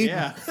Jubilee.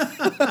 Yeah.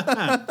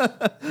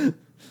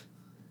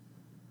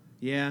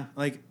 Yeah.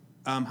 Like,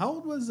 how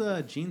old was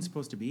Jean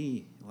supposed to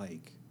be?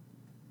 Like,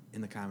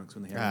 in the comics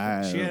when they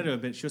had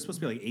her? She was supposed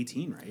to be like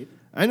 18, right?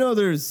 I know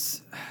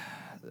there's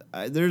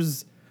a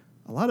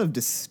lot of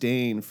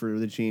disdain for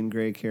the Jean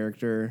Grey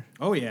character.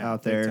 Oh yeah,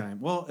 out there. Big time.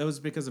 Well, it was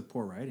because of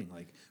poor writing,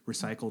 like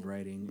recycled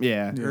writing.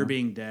 Yeah. Her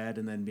being dead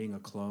and then being a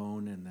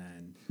clone and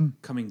then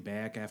coming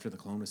back after the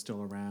clone was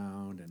still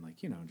around and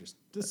just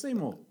the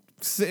same old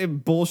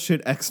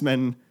bullshit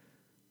X-Men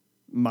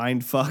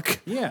mind fuck.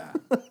 Yeah.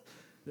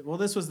 Well,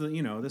 this was the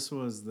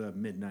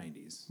mid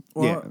 90s.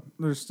 Well,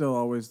 there's still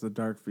always the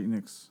Dark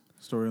Phoenix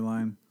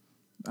storyline.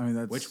 I mean,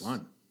 that's which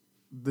one?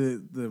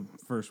 The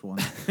first one.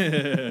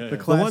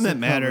 The one that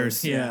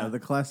matters. Cover. Yeah, the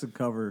classic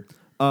cover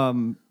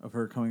of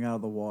her coming out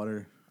of the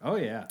water. Oh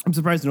yeah. I'm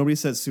surprised nobody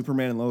said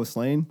Superman and Lois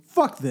Lane.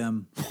 Fuck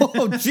them.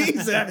 Oh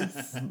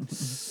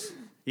Jesus.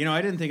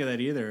 I didn't think of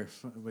that either,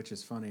 which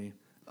is funny.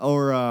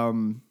 Or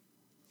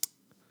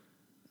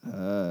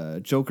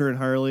Joker and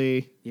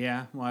Harley.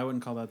 Yeah, well, I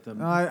wouldn't call that the.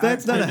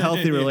 That's not a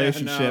healthy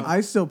relationship. No.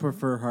 I still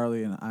prefer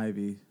Harley and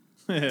Ivy.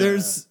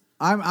 There's.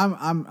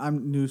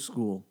 I'm new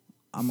school.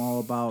 I'm all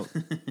about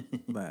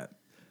that.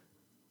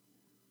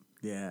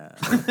 Yeah.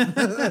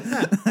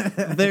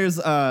 There's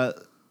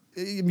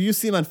you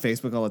see them on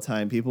Facebook all the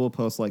time. People will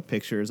post like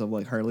pictures of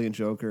like Harley and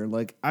Joker and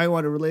like, I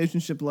want a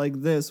relationship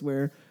like this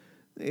where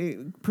a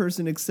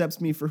person accepts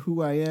me for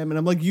who I am. And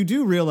I'm like, you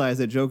do realize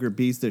that Joker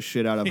beats the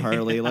shit out of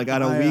Harley like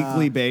on a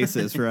weekly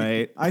basis,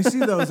 right? I see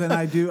those and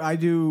I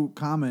do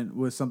comment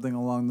with something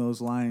along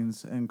those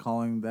lines and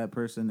calling that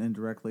person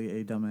indirectly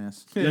a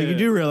dumbass. Like you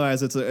do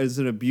realize it's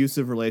an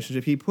abusive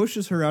relationship. He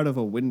pushes her out of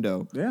a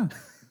window. Yeah.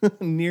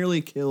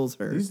 Nearly kills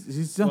her.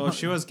 He's done, well,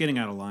 she was getting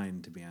out of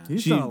line, to be honest.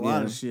 He's done a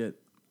lot of shit.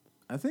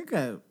 I think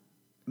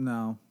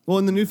no. Well,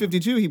 in the New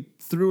 52, he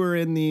threw her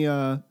in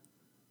the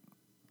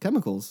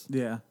chemicals.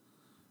 Yeah.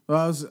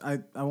 Well,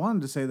 I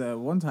wanted to say that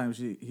one time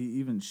he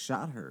even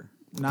shot her.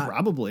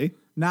 Probably.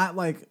 Not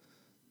like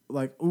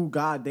ooh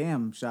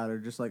goddamn shot her,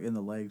 just like in the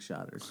leg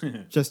shot her.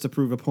 Just to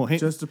prove a point.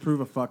 Just to prove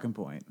a fucking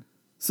point.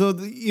 So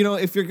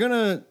if you're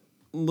gonna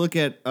look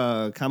at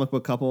a comic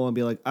book couple and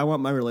be like, I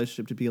want my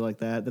relationship to be like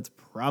that, that's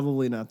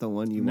probably not the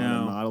one you want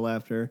to model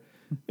after.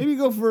 Maybe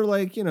go for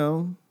like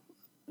a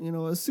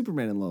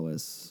Superman and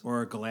Lois,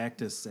 or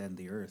Galactus and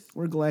the Earth,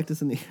 or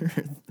Galactus and the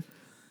Earth,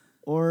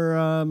 or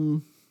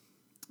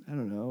I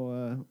don't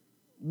know,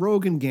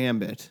 Rogue and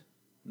Gambit.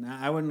 Nah,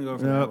 I wouldn't go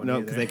for that Nope, one nope,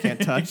 either. because they can't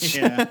touch.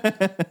 Yeah,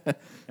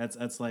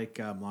 that's like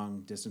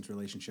long distance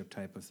relationship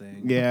type of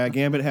thing. Yeah,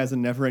 Gambit has a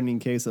never-ending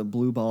case of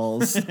blue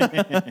balls.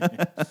 I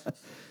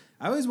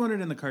always wondered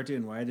in the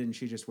cartoon, why didn't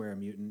she just wear a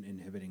mutant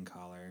inhibiting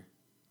collar?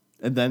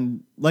 And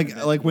then, like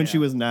when she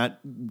yeah. was not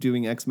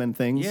doing X-Men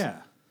things.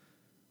 Yeah,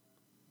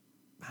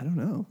 I don't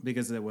know.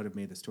 because that would have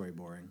made the story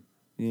boring.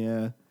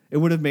 Yeah, it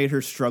would have made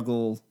her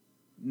struggle.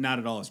 Not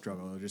at all a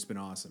struggle. It would have just been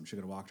awesome. She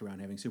could have walked around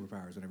having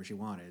superpowers whenever she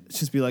wanted.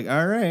 Just be like,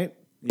 all right,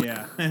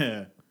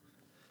 Yeah.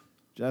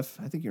 Jeff,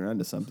 I think you're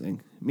onto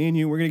something. Me and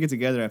you, we're gonna get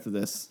together after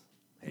this.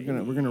 We're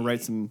gonna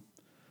write some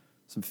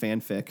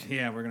fanfic.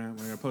 Yeah, we're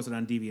gonna post it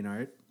on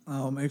DeviantArt.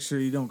 Oh, make sure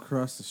you don't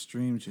cross the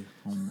streams, you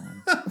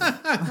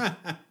homo.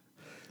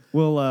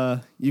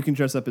 Well, you can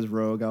dress up as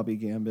Rogue. I'll be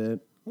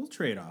Gambit. We'll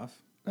trade off.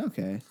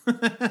 Okay.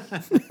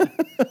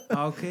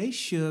 Okay,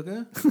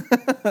 sugar.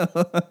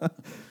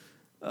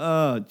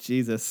 Oh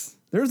Jesus!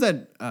 There was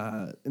that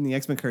in the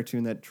X-Men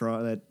cartoon that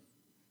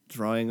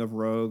drawing of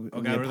Rogue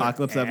in the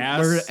Apocalypse where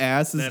her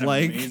ass is that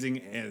like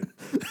amazing ass.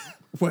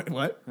 what?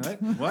 What?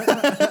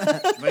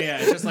 But yeah,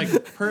 it's just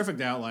like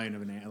perfect outline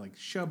of an ass, like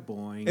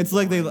shaboing. It's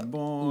like they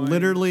boing.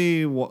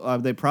 literally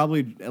they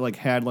probably like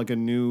had like a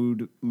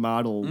nude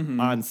model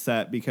on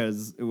set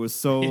because it was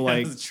so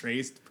like it's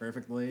traced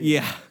perfectly.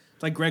 yeah.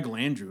 It's like Greg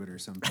Landrewed or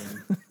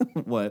something.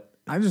 What?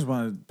 I just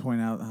want to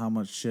point out how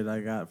much shit I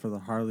got for the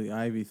Harley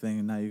Ivy thing,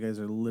 and now you guys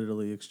are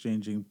literally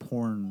exchanging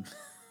porn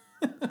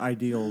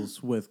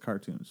ideals with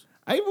cartoons.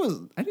 I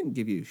didn't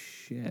give you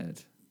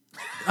shit.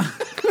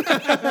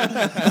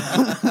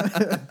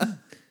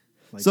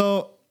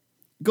 So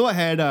go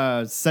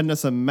ahead, send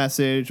us a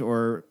message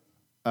or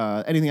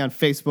anything on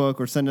Facebook,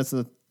 or send us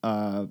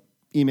a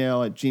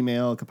email at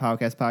Gmail,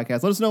 Kapowcast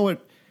Podcast. Let us know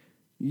what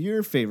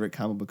your favorite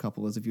comic book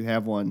couple is if you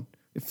have one.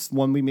 If it's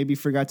one we maybe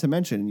forgot to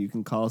mention, you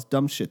can call us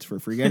dumb shits for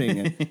forgetting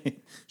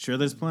it. Sure,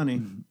 there's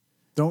plenty.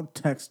 Don't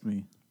text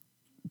me.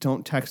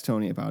 Don't text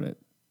Tony about it.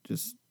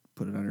 Just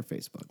put it on her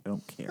Facebook. I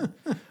don't care.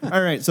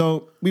 All right,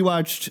 so we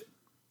watched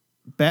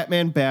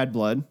Batman Bad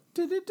Blood.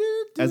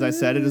 As I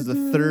said, it is the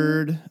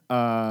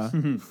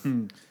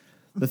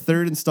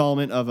third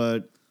installment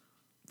of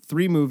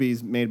 3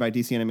 movies made by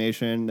DC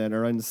Animation that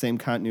are in the same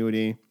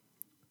continuity.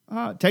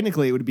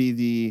 Technically, it would be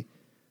the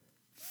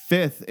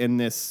 5th in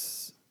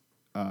this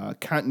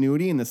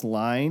continuity, in this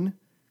line,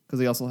 because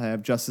they also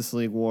have Justice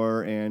League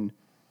War and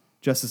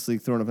Justice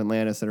League Throne of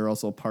Atlantis that are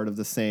also part of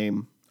the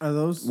same Are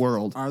those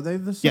world. Are they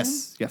the same?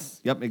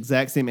 Yes, yep,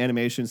 exact same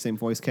animation, same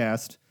voice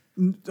cast.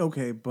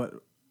 Okay, but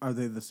are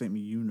they the same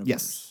universe?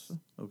 Yes.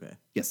 Okay.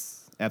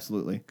 Yes,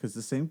 absolutely. Because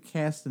the same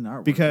cast and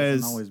artwork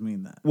Because- doesn't always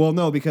mean that. Well,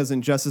 no, because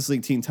in Justice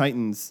League Teen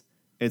Titans,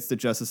 it's the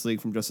Justice League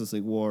from Justice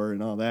League War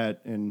and all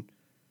that, and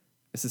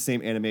it's the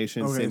same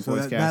animation, Okay, same so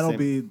voice cast. that'll same-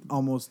 be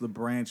almost the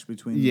branch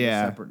between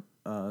Yeah. the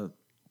separate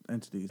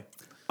entities.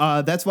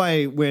 That's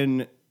why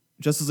when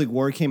Justice League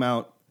War came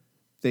out,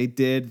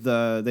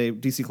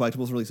 DC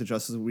Collectibles released the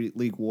Justice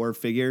League War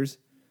figures,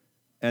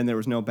 and there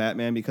was no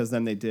Batman because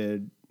then they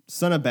did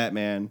Son of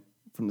Batman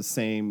from the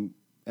same,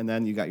 and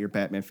then you got your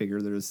Batman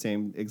figure. They're the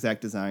same exact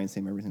design,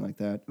 same everything like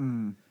that.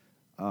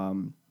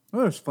 Oh,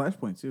 there's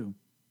Flashpoint too.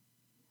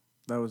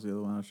 That was the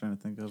other one I was trying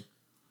to think of.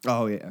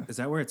 Oh yeah. Is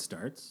that where it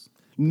starts?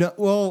 No,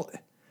 well,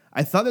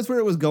 I thought that's where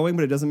it was going,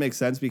 but it doesn't make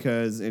sense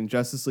because in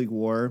Justice League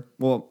War,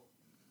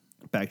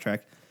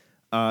 backtrack.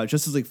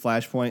 Justice League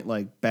Flashpoint,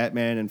 like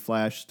Batman and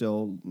Flash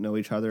still know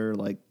each other,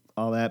 like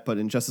all that. But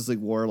in Justice League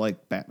War,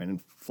 like Batman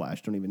and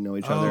Flash don't even know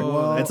each other.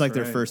 well, It's like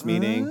their right. first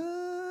meeting.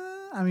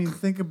 I mean,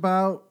 think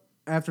about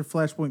after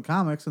Flashpoint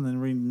comics and then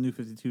reading the New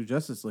 52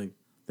 Justice League.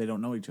 They don't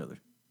know each other.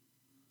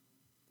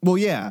 Well,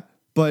 yeah,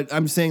 but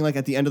I'm saying like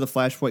at the end of the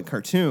Flashpoint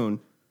cartoon,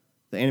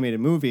 the animated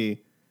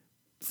movie,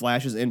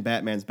 Flash is in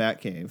Batman's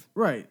Batcave,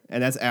 Right.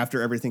 and that's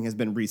after everything has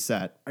been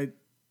reset. I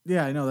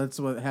know. That's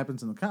what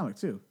happens in the comic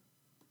too.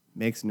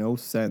 Makes no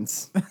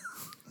sense.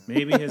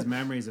 Maybe his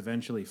memories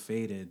eventually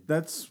faded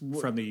That's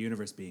from the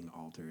universe being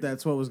altered.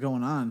 that's what was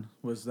going on.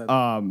 Was that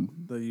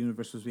the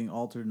universe was being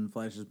altered and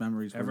Flash's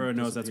memories? were Everyone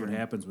knows that's what disappearing.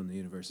 happens when the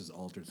universe is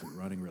altered, so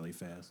running really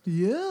fast.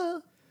 Yeah.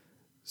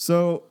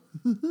 So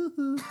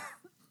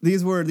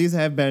these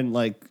have been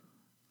like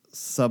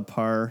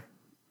subpar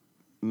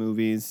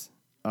movies.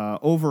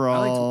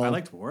 Overall, I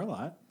liked War a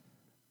lot.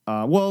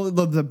 well,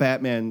 the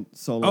Batman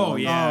solo. Oh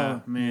one. yeah,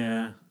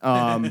 man.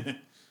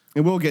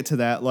 And we'll get to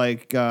that.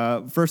 Like,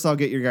 first, I'll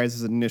get your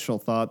guys' initial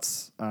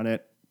thoughts on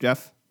it.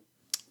 Jeff?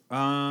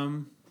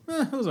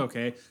 It was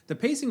okay. The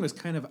pacing was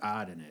kind of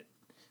odd in it.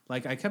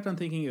 Like, I kept on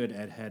thinking it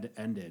had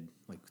ended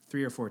like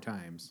 3 or 4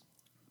 times.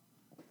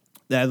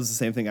 That was the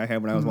same thing I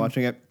had when I was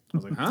watching it. I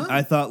was like, huh?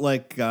 I thought,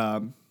 like,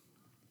 there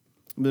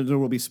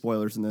will be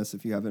spoilers in this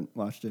if you haven't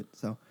watched it.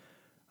 So,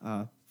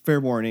 fair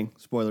warning,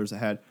 spoilers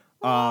ahead.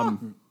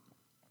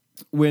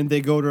 When they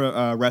go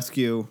to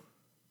rescue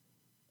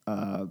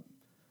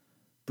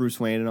Bruce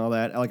Wayne and all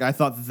that, like, I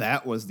thought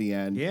that was the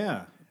end.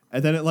 Yeah.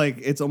 And then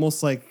it's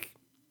almost like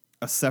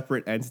a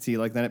separate entity.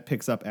 Like, then it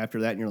picks up after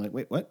that, and you're like,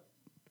 wait, what?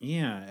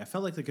 Yeah, I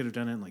felt like they could have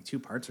done it in like 2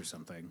 parts or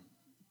something.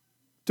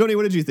 Tony,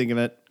 what did you think of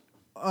it?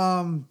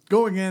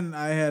 Going in,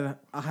 I had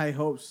high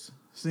hopes,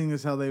 seeing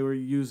as how they were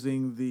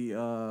using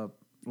the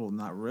well,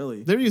 not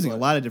really. They're using a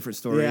lot of different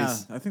stories. Yeah,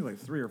 I think like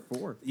 3 or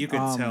 4. You could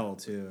tell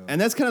too.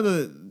 And that's kind of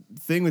the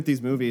thing with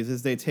these movies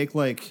is they take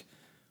like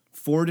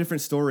 4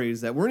 different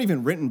stories that weren't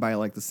even written by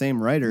like the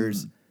same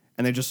writers,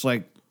 and they just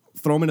like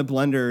throw them in a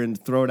blender and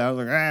throw it out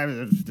like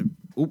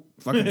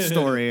fucking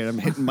story, and I'm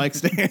hitting mic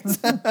stands.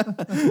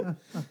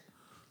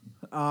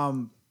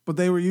 But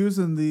they were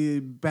using the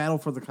Battle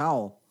for the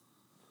Cowl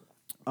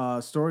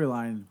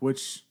storyline,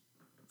 which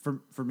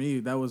for me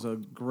that was a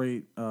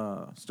great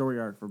story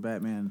arc for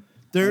Batman.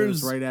 It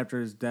was right after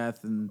his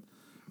death, and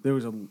there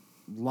was a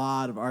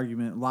lot of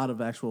argument, a lot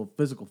of actual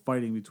physical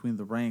fighting between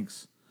the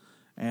ranks.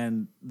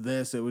 And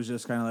it was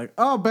just kind of like,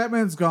 oh,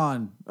 Batman's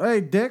gone.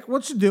 Hey, Dick,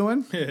 what you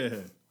doing?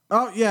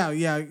 Oh, yeah.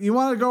 You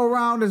want to go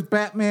around as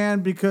Batman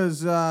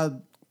because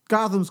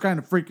Gotham's kind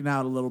of freaking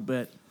out a little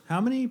bit.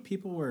 How many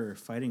people were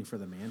fighting for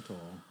the mantle?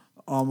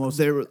 Almost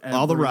They were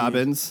all the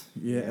Robins,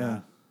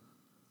 Yeah.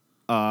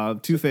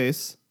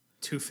 Two-Face.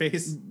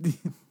 Two-Face?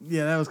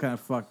 Yeah, that was kind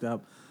of fucked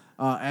up.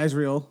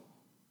 Azrael.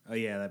 Oh,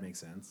 yeah, that makes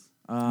sense.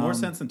 More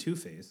sense than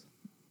Two-Face.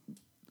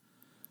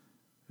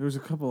 There was a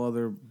couple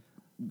other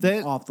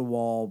That off the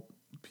wall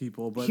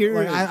people, but Here-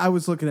 like, I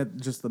was looking at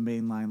just the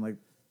main line, like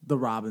the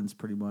Robins,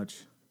 pretty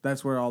much.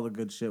 That's where all the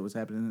good shit was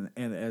happening,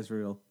 and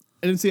Azrael.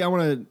 And see, I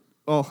want to.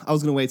 Oh, I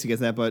was going to wait to get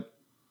to that, but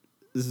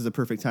this is a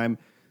perfect time.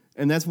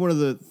 And that's one of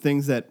the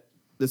things that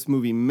this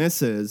movie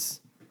misses.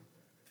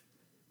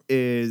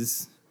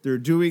 Is they're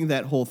doing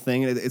that whole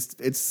thing?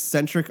 It's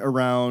centric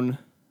around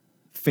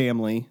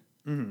family.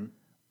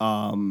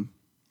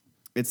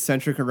 It's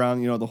centric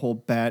around the whole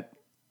Bat,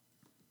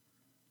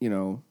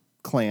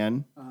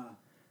 clan,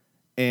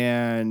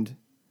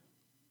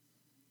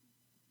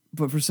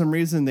 but for some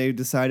reason they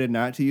decided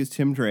not to use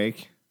Tim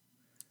Drake.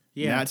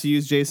 Yeah. Not to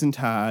use Jason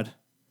Todd,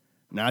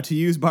 not to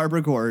use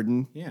Barbara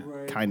Gordon, Yeah.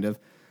 Right. kind of.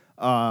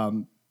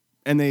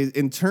 And they,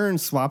 in turn,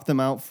 swapped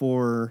them out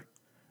for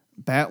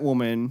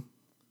Batwoman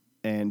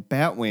and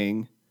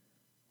Batwing.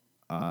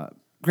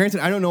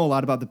 Granted, I don't know a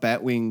lot about the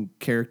Batwing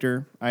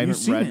character. I haven't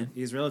seen read. it.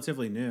 He's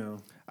relatively new.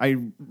 I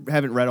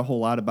haven't read a whole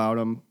lot about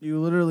him, You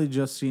literally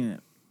just seen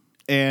it.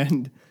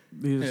 and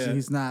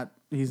He's not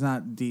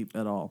deep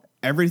at all.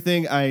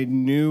 everything I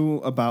knew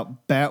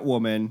about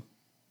Batwoman,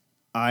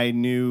 I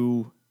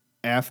knew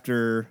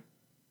after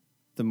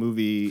the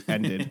movie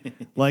ended.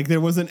 Like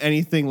there wasn't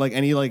anything like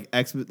any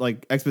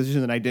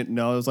exposition that I didn't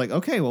know. I was like,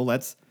 okay, well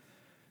that's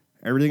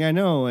everything I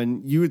know.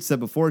 And you had said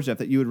before, Jeff,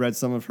 that you had read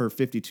some of her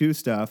 52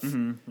 stuff, Yeah,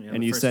 and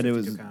the you first said it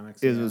 52 was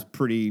comics, it yeah. was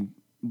pretty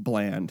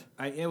bland.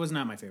 It was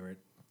not my favorite.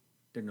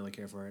 Didn't really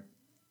care for it.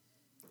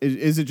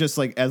 Is it just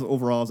like as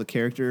overall as a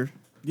character?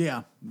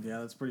 Yeah,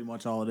 that's pretty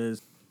much all it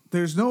is.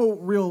 There's no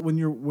real when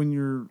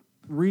you're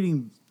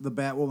reading the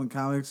Batwoman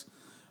comics.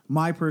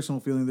 My personal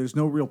feeling, there's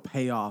no real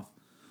payoff.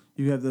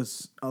 You have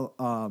this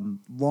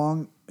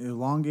long,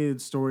 elongated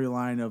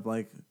storyline of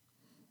like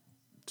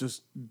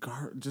just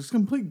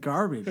complete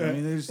garbage. I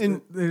mean,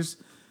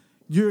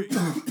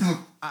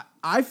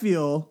 I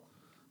feel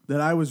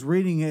that I was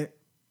reading it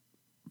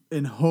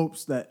in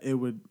hopes that it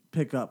would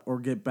pick up or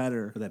get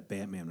better, Or that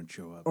Batman would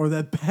show up. or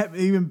that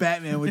even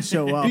Batman would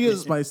show up and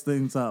Because- spice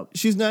things up.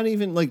 She's not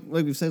even like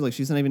we've said, like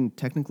she's not even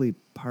technically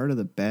part of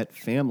the Bat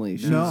family.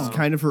 She's No.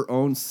 kind of her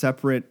own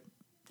separate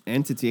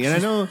entity. And I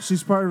know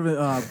She's part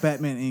of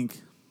Batman Inc.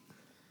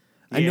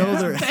 I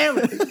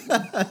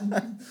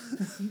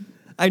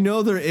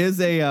know there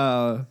is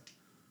a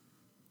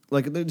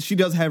she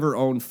does have her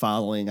own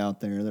following out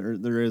there.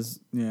 There is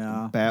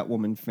Yeah.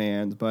 Batwoman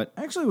fans, but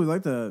Actually, we'd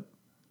like to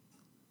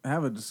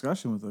have a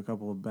discussion with a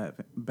couple of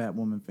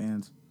Batwoman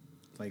fans.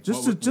 Like,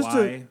 Just what, to- just to-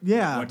 why?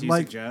 yeah, What do you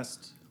like-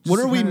 suggest? what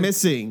Just are we kinda-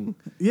 missing?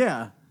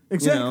 Yeah,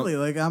 exactly.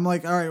 Like I'm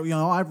like, all right,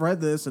 I've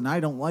read this and I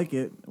don't like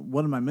it.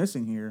 What am I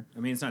missing here? I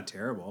mean, it's not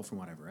terrible from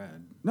what I've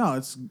read. No,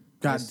 it's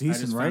got I just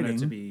decent found writing. it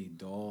to be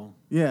dull.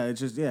 Yeah, it's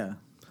just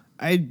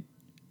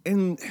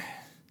And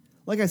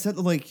like I said,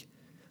 like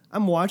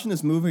I'm watching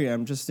this movie and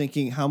I'm just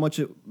thinking how much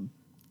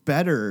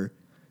better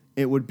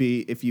it would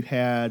be if you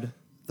had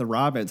the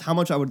Robins. How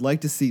much I would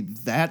like to see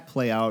that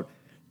play out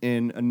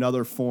in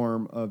another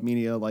form of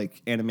media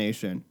like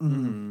animation.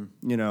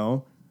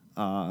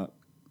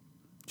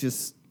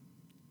 Just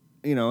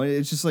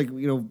it's just like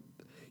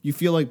you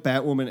feel like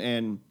Batwoman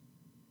and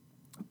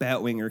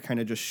Batwing are kind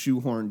of just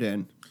shoehorned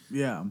in.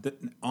 yeah.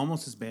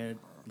 Almost as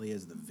badly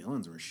as the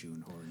villains were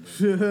shoehorned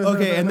in.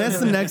 Okay, and that's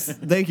the next.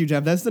 Thank you,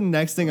 Jeff. That's the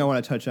next thing I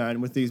want to touch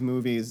on with these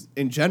movies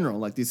in general,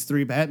 like these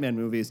 3 Batman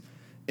movies,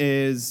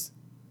 is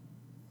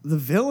the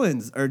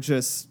villains are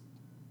just.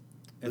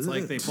 It's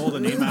like they pulled a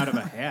name out of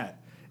a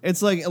hat.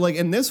 It's like,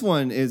 and this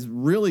one is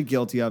really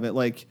guilty of it.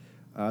 Like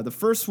the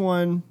first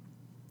one,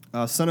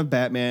 Son of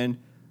Batman,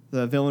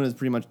 the villain is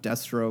pretty much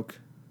Deathstroke.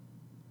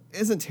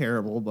 Isn't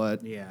terrible,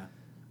 but Yeah.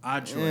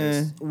 Odd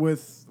choice.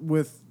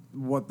 With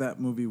what that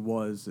movie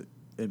was,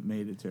 it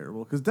made it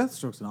terrible because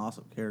Deathstroke's an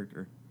awesome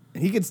character.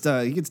 he gets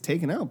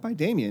taken out by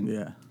Damien.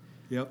 Yeah.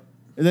 Yep.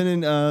 And then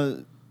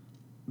in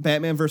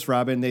Batman vs.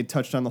 Robin, they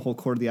touched on the whole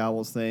Court of the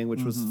Owls thing,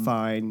 which was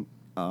fine.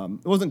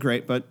 It wasn't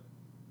great, but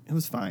it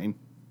was fine.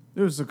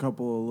 There's a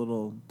couple of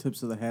little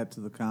tips of the hat to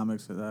the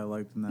comics that I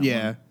liked in that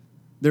Yeah. one.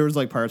 There was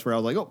like parts where I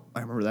was like, oh, I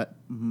remember that.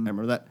 I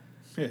remember that.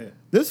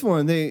 This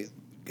one, they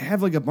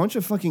have like a bunch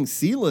of fucking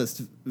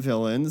C-list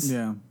villains.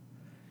 Yeah.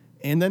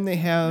 And then they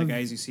The have...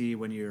 guys you see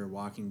when you're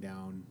walking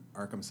down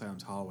Arkham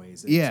Asylum's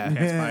hallways. Yeah. You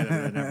pass by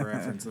them and never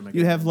reference them again.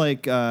 You have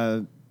like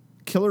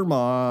Killer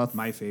Moth,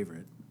 My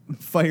favorite.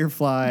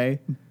 Firefly,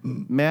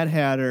 Mad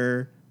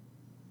Hatter,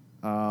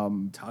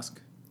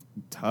 Tusk.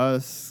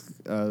 Tusk,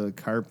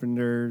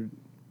 Carpenter.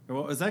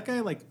 Well, was that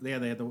guy like... Yeah,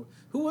 they had the...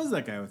 Who was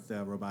that guy with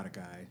the robotic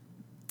eye?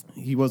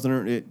 He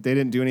wasn't... They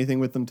didn't do anything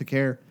with them to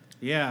care.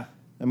 Yeah.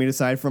 I mean,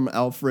 aside from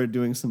Alfred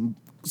doing some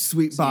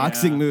sweet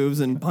boxing Yeah. moves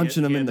and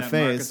punching him in the that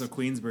face. Marcus of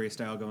Queensbury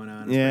style going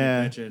on. It's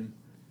Yeah. pretty bitchin'.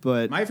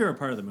 But My favorite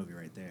part of the movie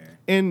right there.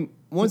 and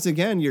once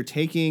again, you're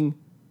taking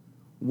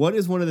what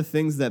is one of the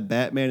things that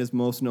Batman is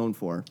most known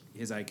for,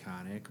 His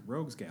iconic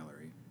Rogues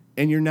Gallery.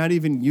 and you're not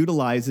even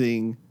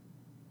utilizing,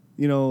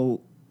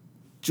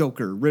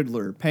 Joker,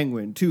 Riddler,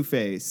 Penguin,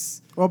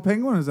 Two-Face Well,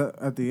 Penguin is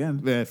at the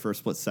end. for a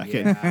split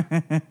second.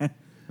 Yeah.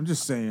 I'm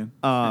just saying.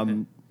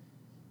 And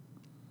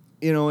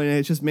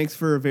it just makes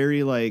for a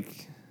very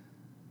like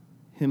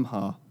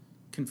him-ha.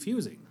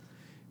 Confusing.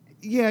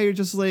 Yeah, you're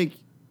just like,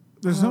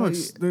 There's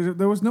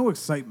there was no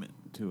excitement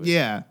to it.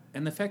 yeah.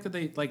 And the fact that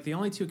they... Like, the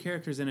only two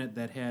characters in it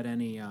that had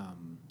any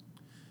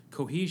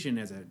cohesion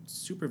as a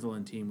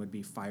supervillain team would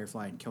be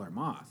Firefly and Killer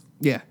Moth.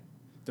 Yeah.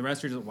 The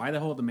rest are just... Why the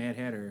hell would the Mad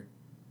Hatter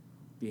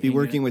Be hanging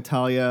working with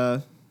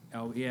Talia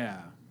Oh,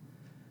 yeah.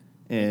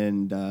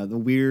 and the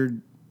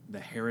weird... The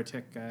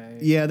heretic guy.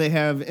 Yeah, they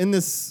have in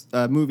this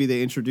movie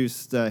they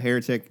introduced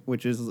Heretic,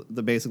 which is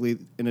basically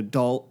an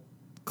adult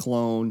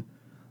clone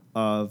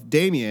of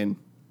Damien,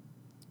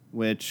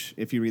 which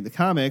if you read the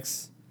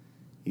comics,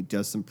 he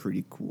does some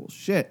pretty cool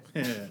shit.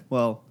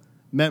 what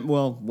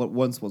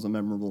once was a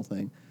memorable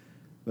thing,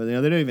 but they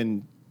don't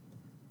even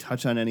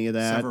touch on any of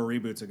that. Several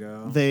reboots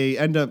ago. They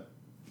end up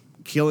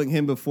killing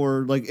him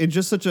before, like in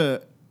just such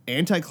a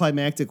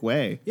anticlimactic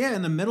way. Yeah,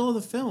 in the middle of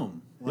the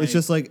film. It's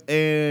just like,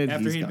 and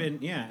after he's he'd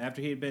gone.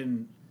 after he'd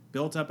been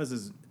built up as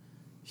this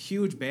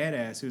huge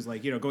badass who's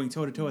like, going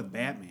toe to toe with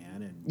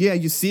Batman, and Yeah,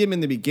 you see him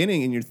in the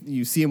beginning, and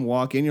you see him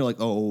walk in. You're like,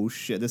 oh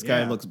shit, this guy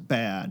Yeah. looks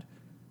bad,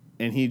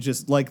 and he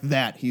just like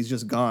that. He's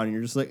just gone. And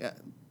you're just like,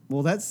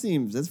 well, that's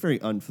very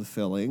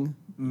unfulfilling.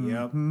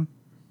 yep.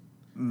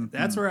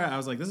 That's where I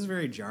was like, this is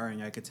very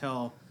jarring. I could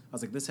tell. I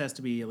was like, this has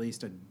to be at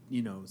least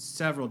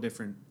several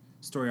different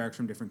story arcs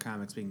from different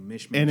comics being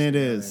mishmashed. And it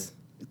together. is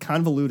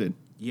convoluted.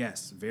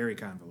 Yes, very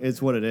convoluted.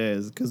 It's what it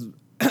is. Because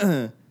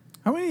How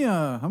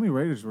many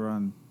writers were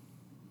on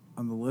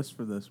the list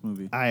for this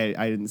movie? I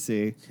didn't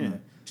see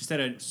Just had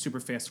a super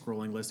fast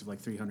scrolling list of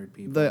like 300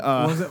 people. the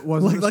Was it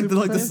like super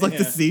the fast?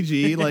 the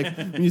CG like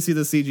when you see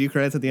the CG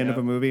credits at the end of a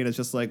Yep. movie, and it's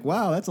just like,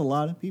 wow, that's a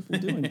lot of people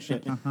doing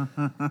shit.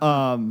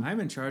 I'm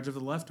in charge of the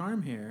left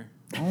arm here.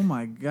 Oh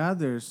my God!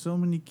 There's so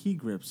many key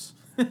grips.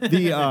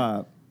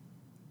 The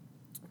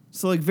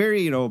so like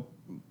very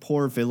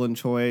poor villain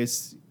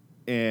choice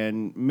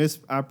and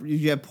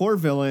you have poor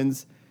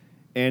villains,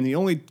 and the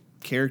only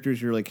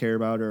characters you really care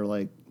about are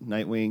like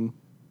Nightwing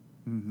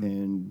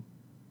and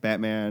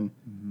Batman,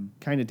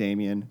 kind of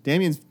Damien.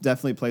 Damien's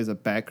definitely plays a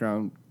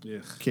background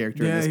Ugh.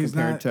 character in Yeah, this he's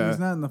compared not. to He's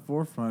not in the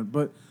forefront,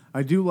 but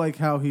I do like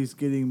how he's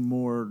getting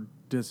more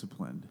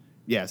disciplined.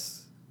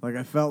 yes. Like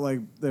I felt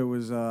like there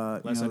was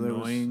Less there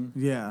annoying.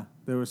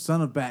 there was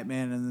Son of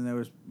Batman, and then there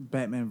was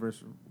Batman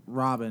versus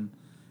Robin,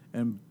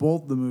 and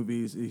both the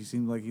movies he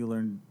seemed like he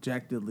learned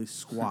Jack Diddley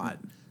squat.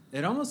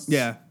 It almost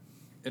It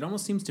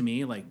almost seems to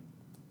me like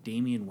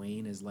Damian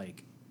Wayne is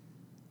like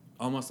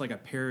almost like a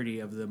parody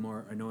of the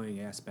more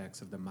annoying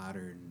aspects of the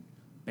modern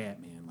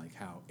Batman, like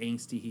how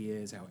angsty he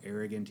is, how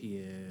arrogant he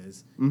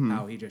is,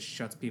 how he just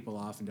shuts people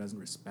off and doesn't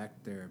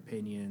respect their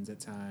opinions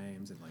at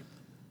times, and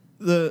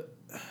like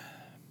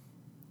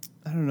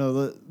I don't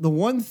know, the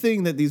one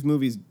thing that these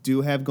movies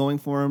do have going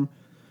for them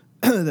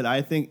that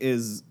I think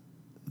is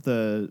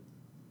the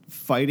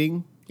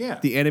fighting. Yeah.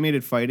 The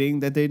animated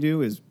fighting that they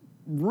do is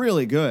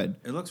really good.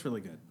 it looks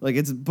really good. Like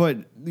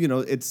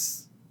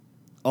it's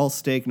all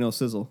steak, no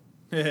sizzle.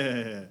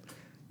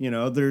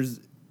 There's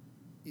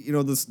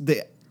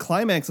the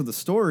climax of the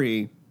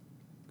story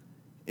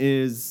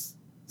is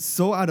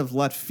so out of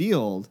left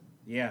field.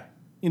 Yeah.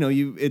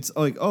 It's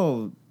like,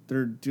 oh,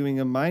 they're doing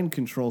a mind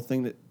control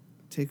thing to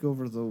take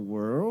over the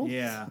world.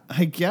 Yeah.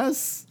 I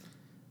guess.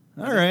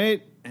 All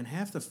right. And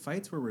half the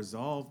fights were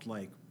resolved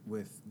like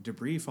with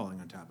debris falling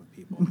on top of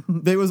people.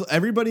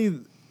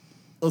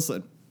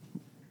 Listen,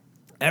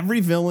 every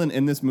villain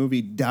in this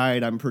movie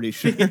died, I'm pretty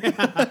sure.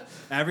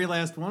 Every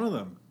last one of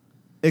them.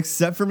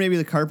 Except for maybe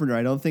the Carpenter.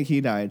 I don't think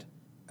he died.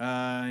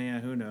 Yeah,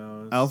 who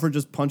knows? Alfred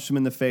just punched him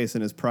in the face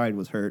and his pride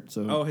was hurt.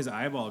 So. Oh, his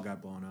eyeball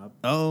got blown up.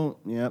 Oh,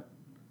 yep.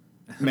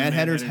 Mad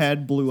Hatter's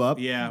head blew up.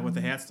 Yeah, with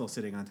the hat still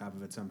sitting on top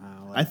of it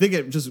somehow. Like, I think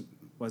it just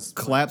was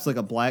collapsed like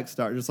a black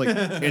star, just like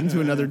into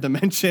another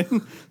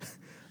dimension.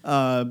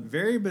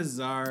 Very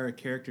bizarre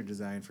character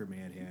design for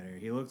Mad Hatter.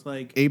 He looked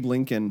like Abe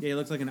Lincoln. he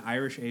looks like an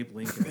Irish Abe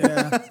Lincoln.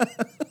 Yeah.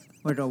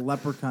 Like a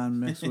leprechaun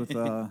mixed with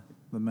the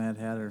Mad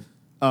Hatter.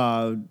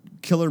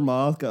 Killer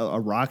Moth, a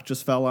rock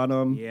just fell on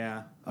him.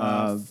 Yeah.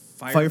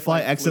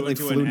 Firefly accidentally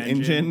flew an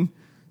engine.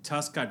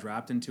 Tusk got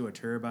dropped into a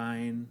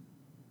turbine.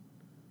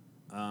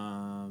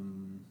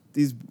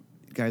 These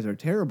guys are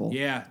terrible.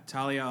 Yeah,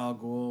 Talia al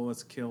Ghul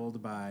was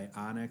killed by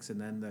Onyx, and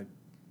then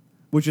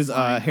Which is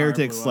flying car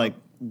Heretic's blew like up.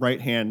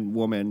 right hand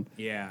woman.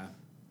 yeah,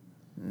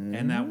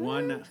 and that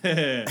one,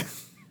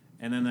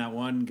 and then that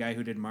one guy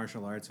who did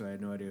martial arts, who I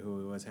had no idea who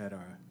he was, had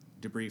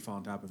debris fall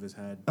on top of his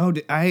head. Oh,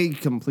 I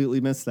completely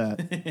missed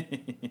that.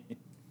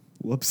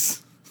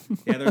 Whoops.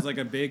 Yeah, there's like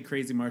a big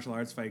crazy martial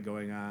arts fight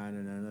going on,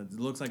 and then it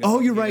looks like.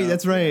 Oh, you're right.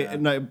 That's right. Yeah.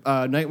 And,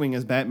 Nightwing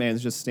as Batman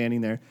is just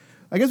standing there.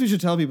 I guess we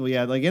should tell people,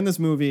 yeah, like in this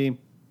movie,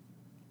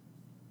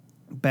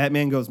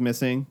 Batman goes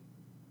missing.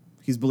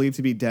 He's believed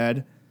to be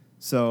dead.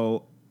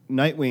 So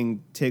Nightwing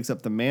takes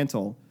up the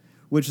mantle,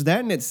 which that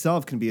in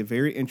itself can be a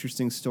very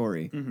interesting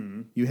story.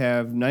 Mm-hmm. You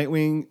have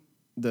Nightwing,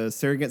 the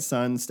surrogate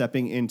son,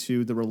 stepping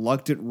into the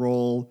reluctant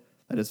role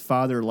that his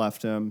father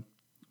left him.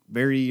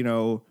 Very,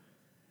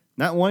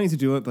 not wanting to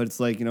do it, but it's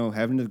like,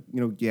 having to,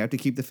 you have to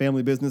keep the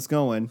family business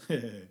going.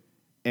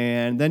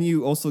 And then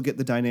you also get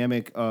the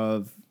dynamic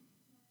of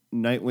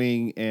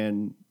Nightwing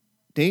and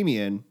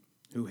Damian,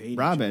 Who hate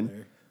Robin. each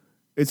other.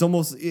 It's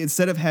almost,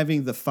 instead of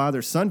having the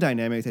father-son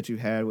dynamic that you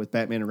had with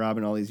Batman and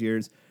Robin all these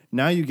years,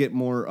 now you get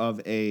more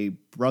of a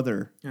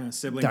brother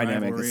Sibling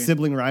dynamic, rivalry. a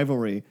sibling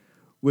rivalry,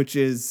 which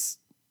is,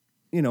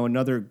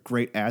 another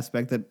great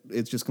aspect that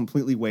it's just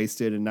completely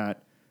wasted and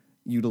not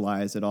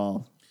utilized at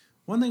all.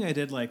 One thing I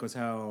did like was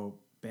how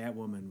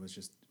Batwoman was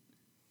just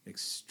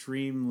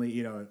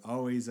extremely,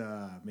 always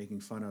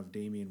making fun of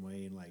Damian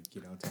Wayne, like,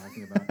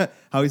 talking about.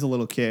 How he's a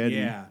little kid.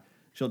 Yeah. And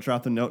she'll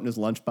drop the note in his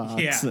lunchbox.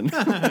 Yeah. And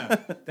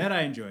That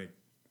I enjoyed.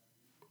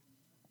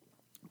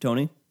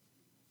 Tony?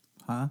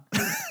 Huh?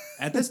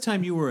 At this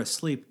time, you were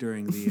asleep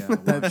during the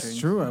That's watching.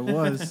 true, I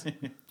was.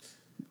 It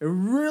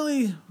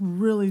really,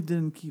 really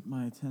didn't keep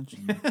my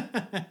attention.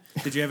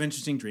 Did you have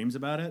interesting dreams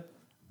about it?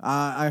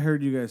 I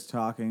heard you guys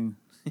talking.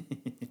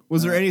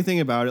 Was there anything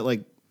about it?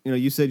 Like,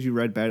 you said you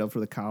read Battle for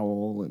the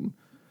Cowl and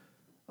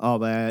all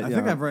that. I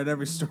think I've read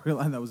every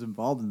storyline that was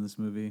involved in this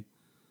movie.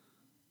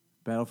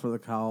 Battle for the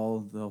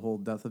Cowl, the whole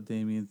Death of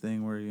Damien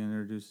thing where he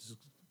introduces his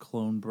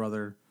clone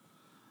brother.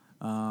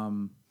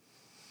 What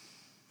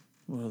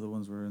other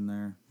ones were in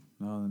there?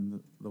 Oh,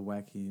 and the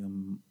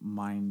wacky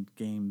mind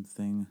game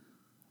thing.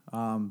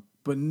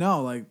 But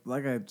no,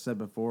 like I said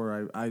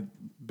before, I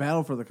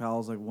Battle for the Cowl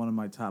is like one of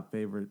my top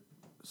favorite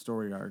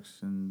story arcs,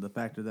 and the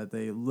fact that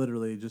they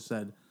literally just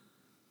said,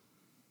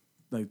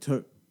 like,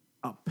 took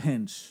a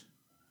pinch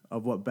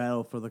of what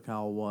Battle for the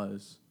Cowl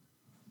was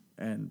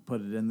and put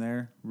it in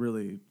there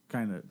really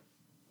kind of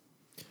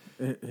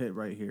hit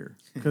right here,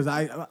 because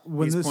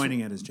He's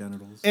pointing at his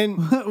genitals. And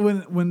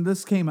when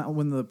this came out,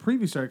 when the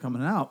preview started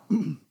coming out,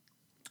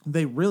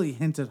 they really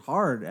hinted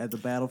hard at the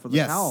Battle for the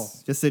Cowl,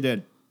 yes, they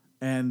did.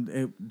 and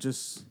it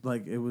just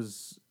like it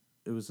was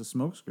a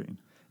smokescreen.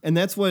 And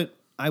that's what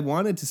I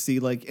wanted to see.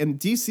 Like, and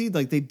DC,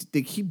 like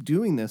they keep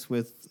doing this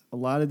with a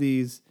lot of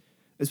these,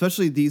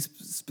 especially these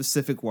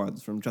specific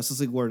ones from Justice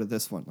League War to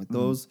this one, like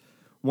those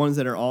ones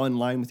that are all in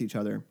line with each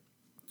other.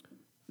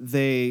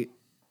 They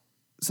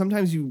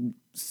sometimes you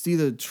see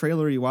the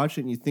trailer, you watch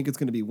it, and you think it's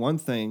going to be one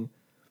thing,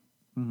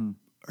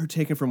 or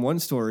taken from one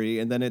story,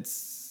 and then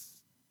it's,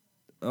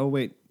 oh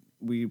wait,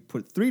 we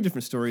put 3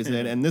 different stories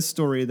in, and this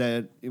story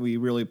that we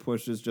really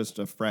pushed is just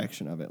a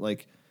fraction of it.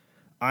 Like,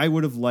 I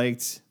would have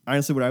liked,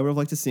 honestly, what I would have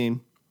liked to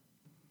seen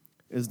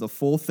is the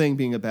full thing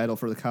being a Battle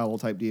for the Cowl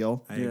type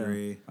deal. I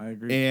agree. I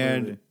agree.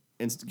 And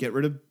completely. get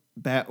rid of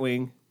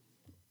Batwing,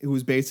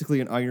 who's basically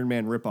an Iron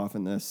Man ripoff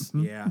in this.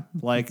 Yeah.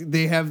 Like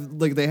they have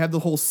the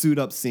whole suit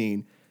up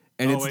scene,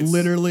 and Oh, it's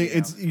literally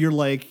yeah. you're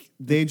like,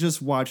 they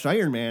just watched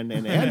Iron Man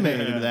and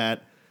animated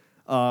that,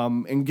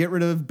 and get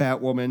rid of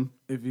Batwoman.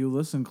 If you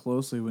listen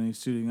closely when he's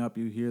shooting up,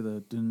 you hear the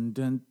dun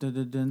dun dun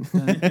dun dun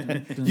dun.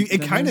 dun, It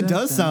dun, kinda dun,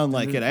 does dun, sound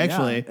dun, like dun. it,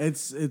 actually. Yeah,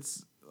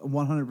 it's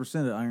 100%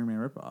 an Iron Man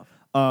ripoff.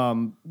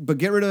 But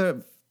get rid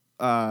of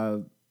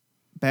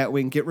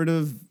Batwing, get rid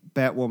of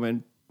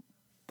Batwoman,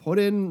 put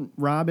in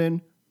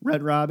Robin,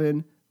 Red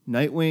Robin,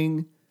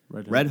 Nightwing,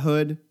 Red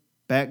Hood,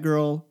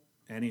 Batgirl.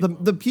 Any The of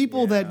them. the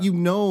people that Yeah.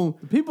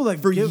 The people that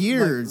for give, like,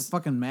 years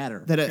fucking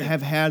matter. that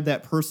have had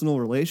that personal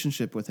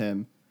relationship with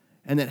him,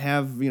 and that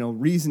have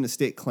reason to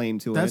stake claim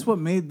to That's it. what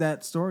made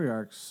that story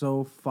arc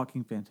so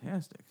fucking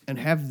fantastic. And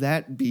have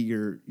that be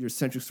your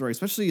centric story,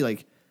 especially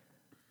like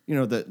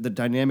the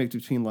dynamic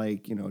between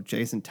like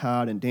Jason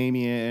Todd and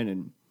Damian,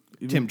 and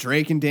Tim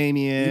Drake and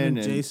Damian, Even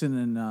and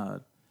Jason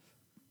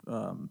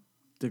and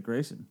Dick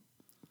Grayson.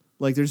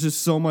 like there's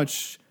just so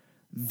much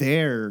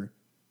there.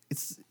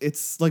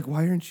 It's like,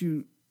 why aren't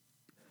you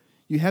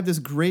have this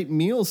great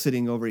meal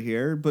sitting over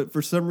here, but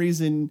for some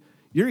reason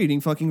You're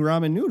eating fucking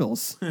ramen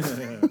noodles.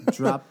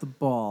 Drop the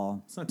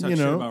ball. Let's not talk You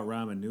shit know. about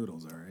ramen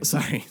noodles, all right?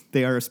 Sorry,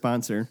 they are a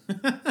sponsor.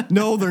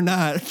 No, they're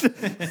not.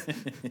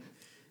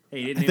 Hey,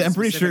 you didn't name I'm a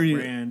pretty sure specific you.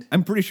 brand.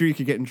 I'm pretty sure you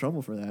could get in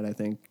trouble for that. I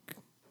think.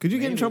 Could you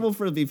get in Maybe. trouble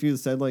for if you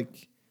said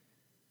like?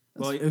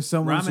 Well, If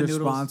someone's ramen your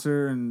noodles,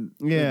 sponsor and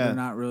Yeah. they're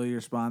not really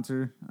your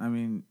sponsor, I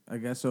mean, I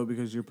guess so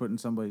because you're putting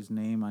somebody's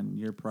name on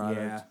your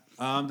product.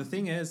 Yeah. The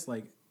thing is,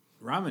 like,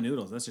 ramen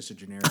noodles, that's just a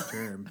generic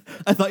term.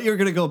 I thought you were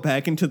gonna go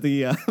back into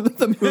the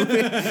the movie,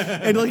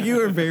 and like you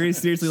were very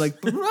seriously like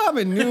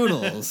ramen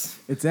noodles.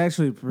 It's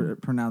actually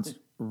pronounced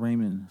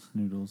ramen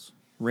noodles.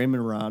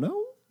 Raymond Rano,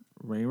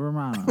 Ray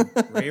Romano.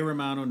 Ray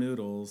Romano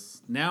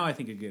noodles. Now I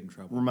think you'd get in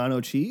trouble.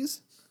 Romano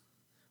cheese,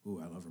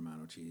 Ooh, I love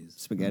Romano cheese.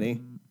 spaghetti.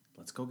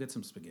 Let's go get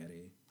some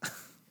spaghetti.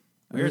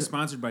 We are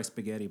sponsored by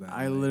spaghetti, by the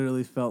I way.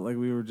 literally felt like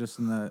we were just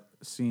in that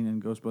scene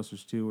in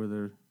Ghostbusters 2 where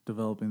they're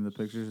developing the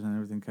pictures and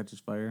everything catches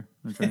fire.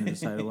 They're trying to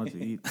decide what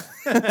to eat.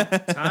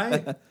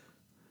 Thai?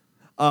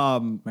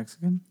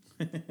 Mexican?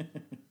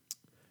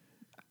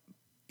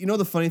 You know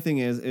the funny thing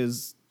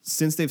is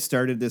since they've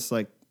started this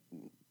like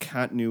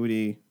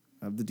continuity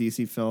of the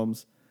DC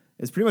films,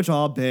 it's pretty much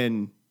all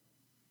been,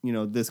 you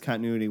know, this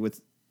continuity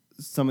with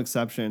some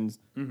exceptions,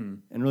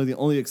 and really the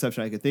only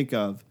exception I could think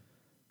of,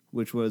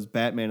 which was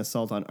Batman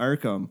Assault on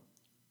Arkham,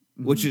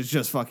 which is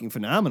just fucking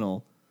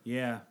phenomenal.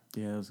 Yeah.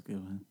 Yeah, that was a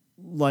good one.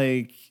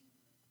 Like,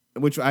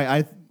 which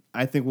I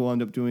think we'll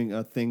end up doing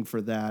a thing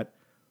for that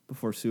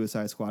before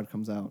Suicide Squad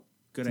comes out.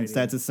 Good since idea.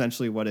 that's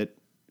essentially what it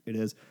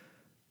is.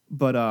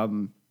 But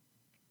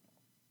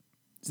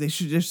they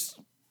should just.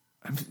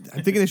 I'm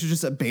thinking they should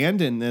just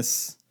abandon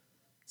this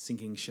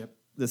Sinking ship.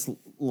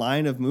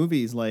 line of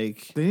movies.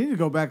 Like, They need to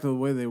go back to the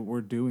way they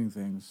were doing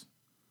things,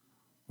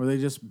 where they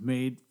just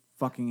made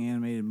fucking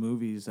animated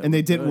movies. That and they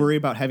were didn't good. worry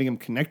about having him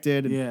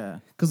connected. Yeah.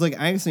 Because, like,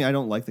 honestly, I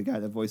don't like the guy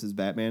that voices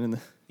Batman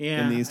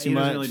Yeah, in these too he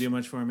much. doesn't really do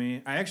much for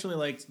me. I actually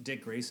liked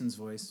Dick Grayson's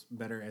voice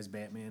better as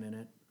Batman in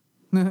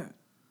it.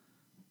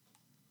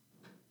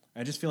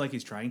 I just feel like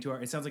he's trying too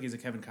hard. It sounds like he's a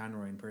Kevin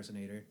Conroy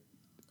impersonator.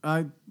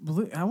 I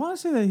want to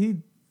say that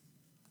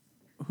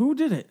who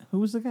did it? Who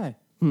was the guy?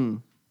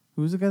 Who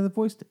was the guy that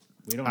voiced it?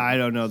 We don't. I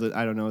don't know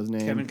his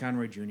name. Kevin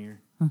Conroy Jr.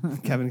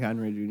 Kevin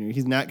Conroy Jr.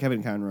 He's not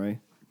Kevin Conroy.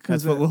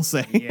 That's what we'll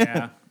say.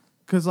 Yeah.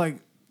 Because like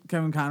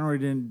Kevin Conroy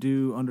didn't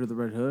do Under the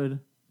Red Hood.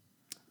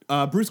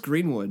 Bruce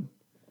Greenwood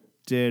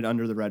did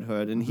Under the Red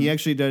Hood, and he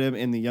actually did him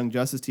in the Young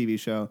Justice TV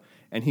show,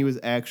 and he was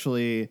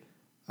actually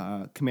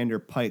Commander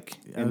Pike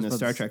I in was the about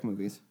Star to Trek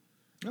movies.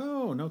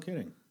 Oh, no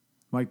kidding.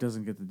 Mike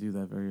doesn't get to do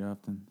that very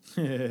often.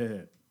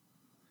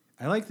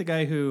 I like the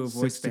guy who 6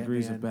 voiced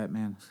degrees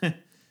Batman. of Batman.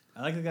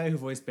 I like the guy who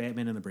voiced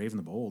Batman in The Brave and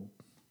the Bold.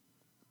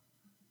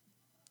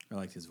 I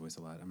liked his voice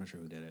a lot. I'm not sure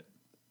who did it.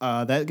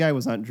 That guy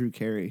was not Drew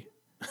Carey.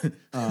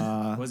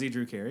 Was he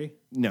Drew Carey?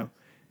 No.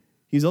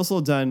 He's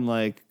also done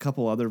like a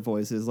couple other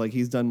voices. Like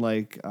he's done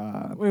like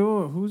wait,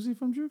 who's he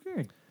from Drew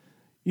Carey?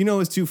 you know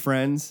his two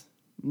friends,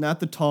 not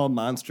the tall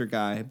monster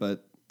guy,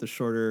 but the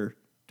shorter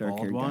dark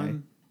haired Bald guy.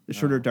 one? The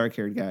shorter dark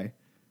haired guy.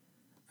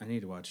 I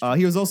need to watch.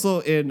 He was also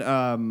in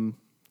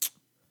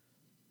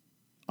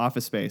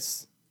Office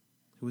Space,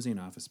 Who was he in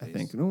Office Space? I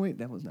think. No, wait,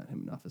 that was not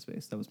him in Office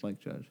Space. That was Mike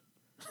Judge.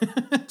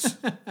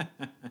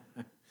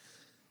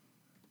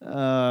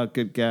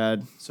 Good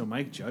God. So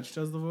Mike Judge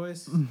does the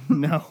voice?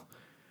 No.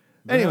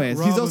 Anyways,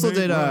 Robin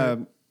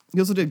he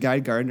also did Guy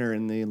Gardner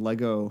in the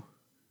Lego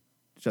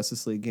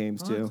Justice League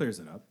games Oh, that too. clears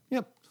it up.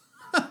 Yep.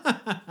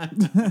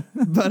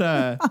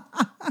 But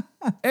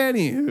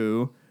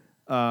anywho,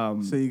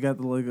 So you got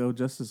the Lego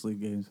Justice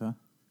League games, huh?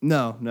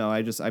 no,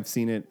 I've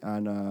seen it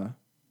on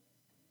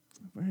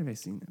where have I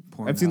seen it?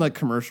 I've seen Pornhub. like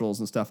commercials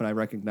and stuff, and I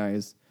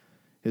recognize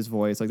his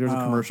voice. Like there's a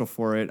commercial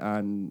for it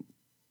on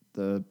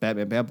the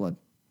Batman Bad Blood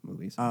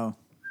movies. Oh.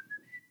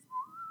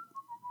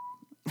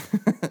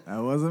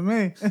 That wasn't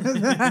me.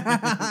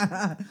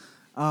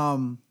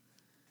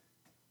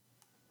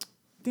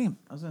 Damn,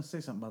 I was gonna say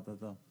something about that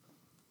though.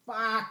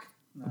 Fuck.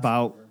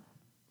 About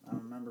I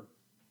don't remember.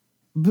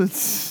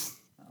 but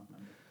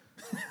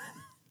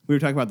we were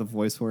talking about the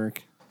voice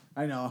work.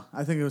 I know.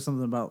 I think it was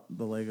something about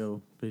the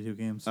Lego video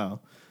games. Oh.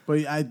 But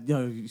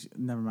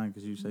never mind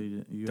because you said you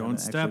didn't. You Don't haven't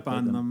actually step played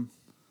on them.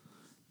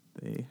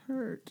 They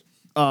hurt.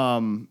 I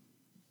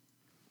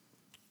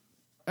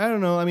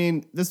don't know. I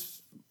mean,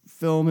 this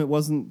film, it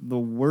wasn't the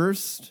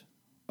worst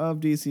of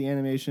DC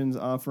Animation's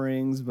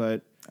offerings,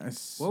 but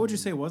What would you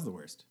say was the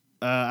worst?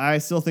 I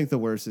still think the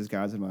worst is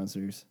Gods and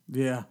Monsters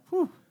Yeah.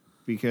 Whew.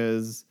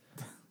 because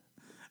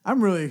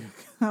I'm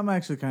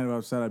actually kind of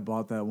upset I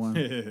bought that one.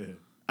 They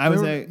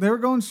were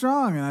going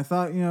strong, and I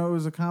thought, it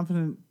was a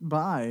confident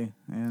buy.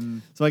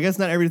 And so I guess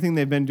not everything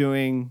they've been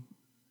doing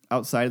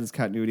outside of this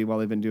continuity while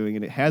they've been doing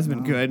it has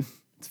been good.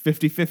 It's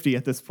 50-50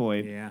 at this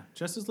point. Yeah.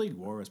 Justice League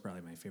War was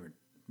probably my favorite,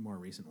 more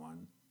recent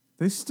one.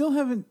 they still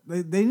haven't.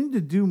 They need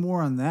to do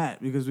more on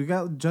that because we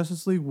got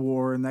Justice League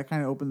War, and that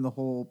kind of opened the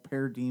whole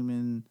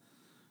Parademon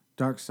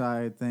Dark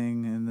Side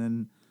thing, and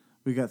then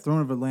we got Throne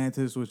of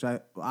Atlantis, which I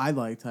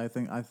liked. I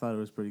thought it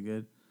was pretty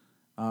good.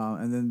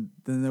 And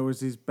then there was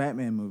these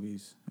Batman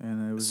movies,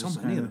 and it was So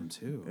just many of kinda- them,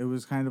 too. It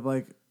was kind of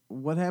like,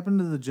 what happened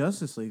to the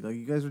Justice League? Like,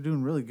 you guys were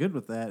doing really good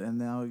with that, and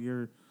now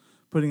you're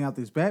putting out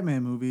these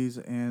Batman movies,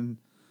 and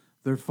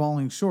they're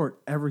falling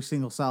short every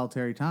single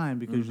solitary time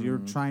because you're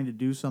trying to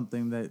do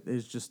something that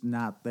is just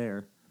not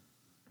there.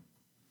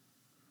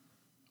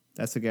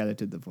 That's the guy that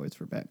did the voice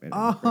for Batman.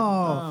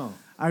 Oh,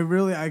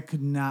 I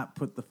could not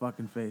put the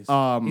fucking face.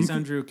 He's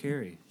on Drew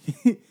Carey.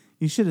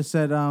 You should have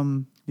said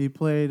he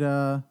played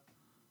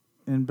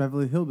in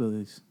Beverly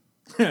Hillbillies.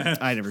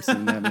 I never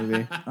seen that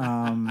movie.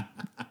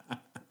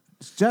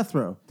 It's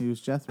Jethro. He was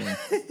Jethro.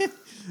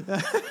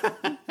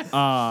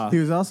 He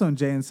was also in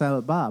Jay and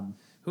Silent Bob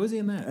Who is he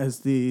in that? as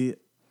the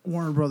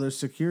Warner Brothers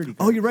security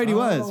guard. Oh, you're right. He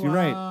was. You're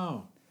right.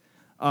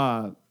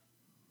 right.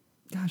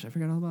 Gosh, I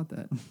forgot all about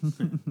that.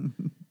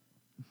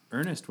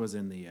 Ernest was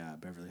in the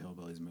Beverly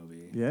Hillbillies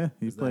movie. Yeah,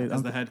 he as played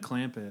the head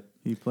Clampett.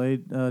 He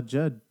played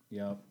Judd.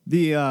 Yep.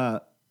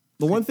 The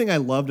one thing I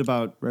loved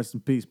about Rest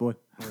in peace, boy.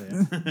 Oh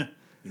yeah.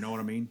 You know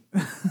what I mean?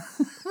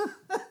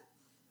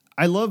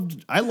 I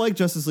liked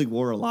Justice League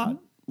War a lot.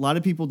 A lot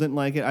of people didn't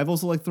like it. I've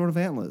also liked Throne of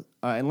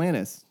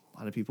Atlantis. A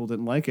lot of people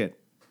didn't like it.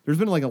 There's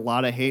been like a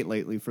lot of hate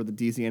lately for the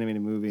DC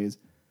animated movies.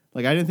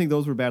 Like I didn't think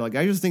those were bad. Like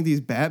I just think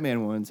these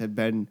Batman ones have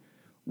been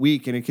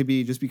weak, and it could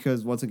be just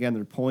because once again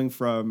they're pulling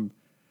from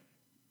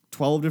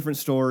 12 different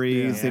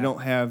stories. Yeah. They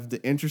don't have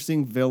the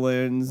interesting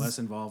villains. Less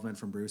involvement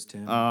from Bruce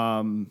Timm.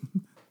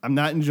 I'm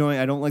not enjoying.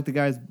 I don't like the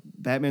guy's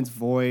Batman's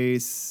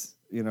voice.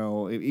 You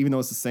know, even though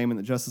it's the same in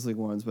the Justice League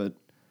ones, but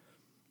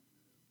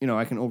you know,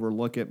 I can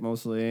overlook it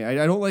mostly. I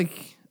don't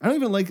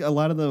even like a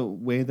lot of the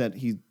way that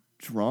he's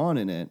drawn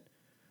in it.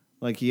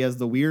 Like he has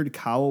the weird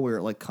cowl where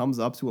it like comes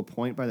up to a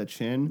point by the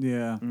chin.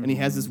 Yeah. And he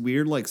has this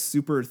weird like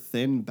super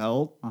thin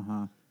belt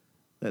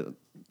that And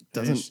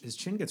doesn't. his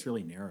chin gets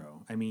really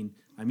narrow. I mean,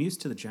 I'm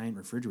used to the giant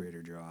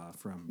refrigerator jaw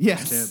from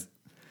Yes. Timm.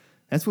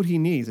 That's what he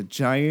needs, a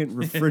giant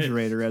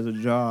refrigerator as a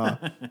jaw.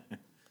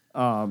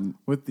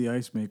 With the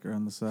ice maker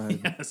on the side.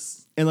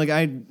 Yes. And like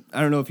I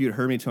don't know if you'd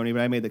heard me, Tony,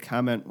 but I made the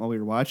comment while we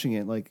were watching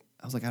it. Like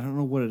I was like, I don't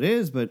know what it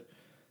is, but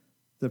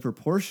the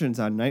proportions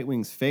on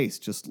Nightwing's face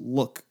just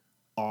look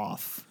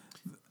off.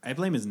 I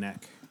blame his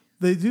neck.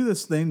 They do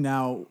this thing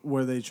now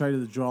where they try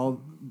to draw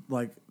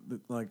like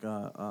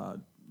a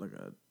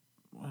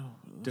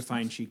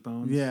Defined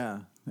cheekbones. yeah.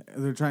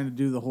 They're trying to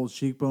do the whole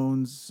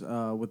cheekbones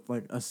with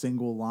like a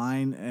single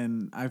line,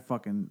 and I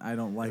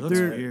don't like It looks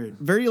that. weird.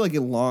 Very like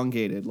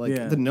elongated. Like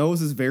Yeah. the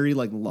nose is very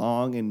like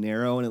long and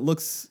narrow, and it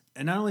looks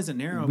And not only is it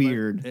narrow,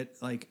 Weird. but it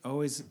like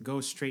always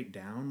goes straight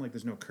down. Like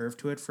there's no curve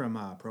to it from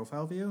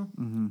profile view.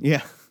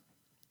 yeah.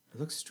 It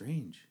looks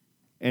strange.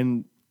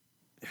 And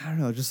I don't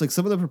know, just like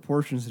some of the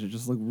proportions that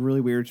just look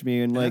really weird to me,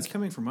 and And like that's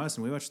coming from us,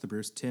 and we watched the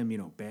Bruce Timm,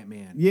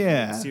 Batman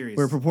series.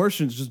 where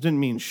proportions just didn't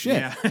mean shit.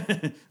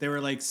 Yeah, they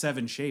were like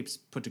 7 shapes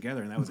put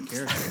together, and that was a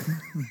character.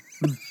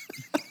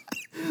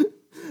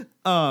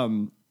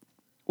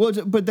 Well,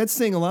 but that's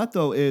saying a lot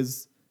though.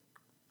 Is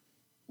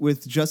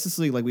with Justice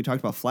League, like we talked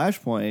about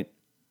Flashpoint,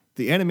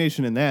 the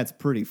animation in that's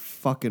pretty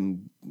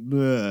fucking.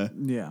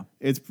 Yeah.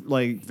 It's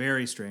like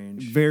Very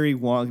strange. very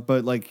wonky,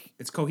 but like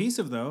It's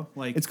cohesive though.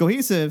 Like it's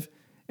cohesive,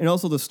 and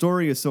also the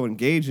story is so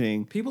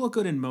engaging. people look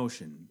good in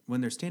motion. When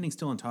they're standing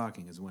still and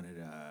talking is when it.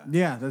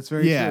 Yeah, that's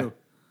very Yeah. true.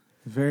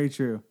 Very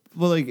true.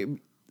 Well, like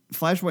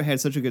Flashpoint had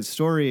such a good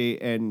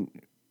story, and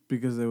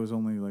Because there was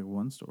only like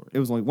one story. it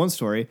was only one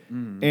story,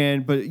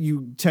 and but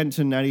you tend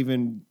to not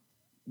even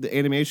the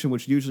animation,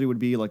 which usually would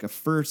be like a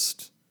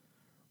first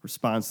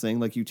response thing,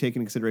 like you take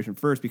into consideration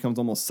first, becomes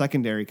almost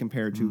secondary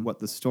compared to what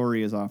the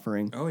story is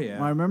offering. Oh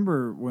yeah. I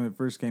remember when it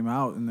first came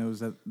out, and it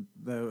was it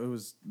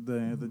was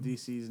the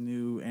DC's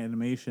new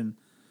animation.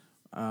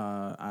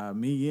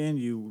 Me and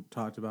you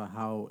talked about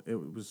how it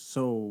was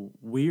so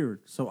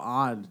weird, so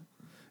odd,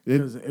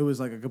 because it was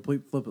like a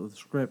complete flip of the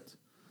script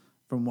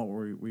from what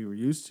we were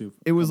used to.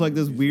 It was like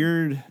this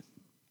weird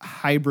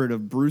hybrid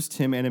of Bruce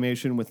Timm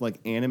animation with like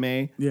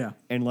anime. Yeah.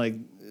 And like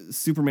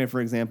Superman,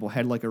 for example,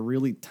 had like a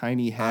really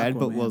tiny head,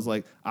 but Aquaman. was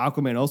like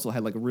Aquaman also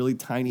had like a really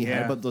tiny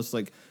head, Yeah. but just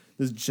like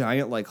this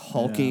giant like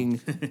hulking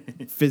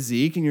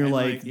physique, and you're And,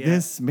 like, like, yeah.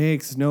 this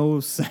makes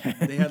no sense.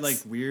 They had like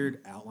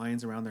weird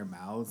outlines around their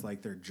mouths,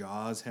 like their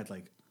jaws had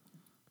like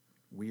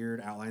weird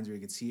outlines where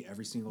you could see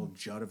every single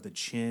jut of the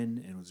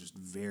chin, and it was just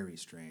very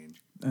strange.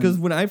 Because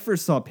when I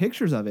first saw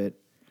pictures of it,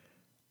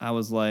 I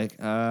was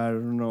like, I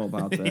don't know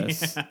about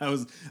this. Yeah,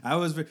 I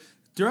was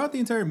throughout the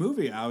entire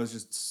movie. I was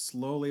just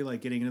slowly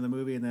like getting into the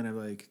movie, and then I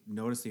like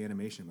noticed the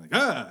animation, like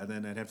and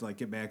then I'd have to like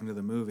get back into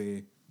the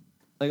movie.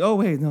 Like, oh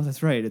wait, no,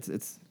 that's right. It's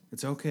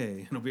It's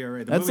okay, it'll be all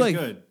right. The that's movie's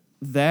like good.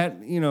 that,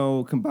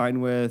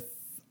 combined with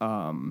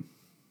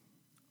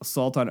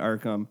Assault on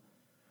Arkham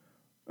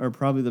are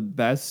probably the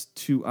best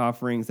 2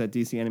 offerings that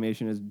DC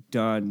Animation has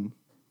done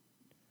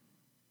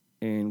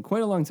in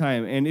quite a long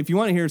time. And if you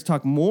want to hear us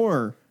talk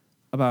more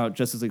about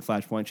Justice League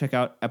Flashpoint, check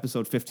out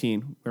episode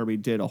 15, where we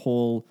did a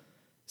whole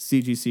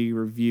CGC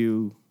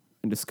review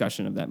and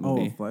discussion of that Oh,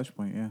 movie.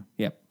 Flashpoint, yeah.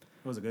 Yep.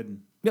 That was a good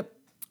one.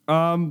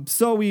 Yep.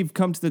 So we've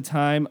come to the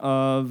time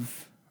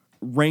of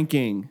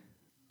ranking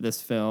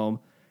this film.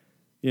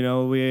 You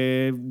know,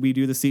 we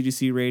do the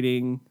CGC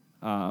rating,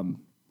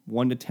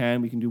 1 to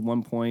 10. We can do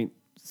 1.5,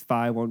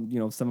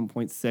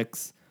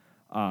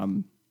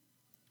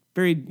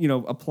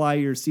 7.6. Apply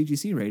your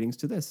CGC ratings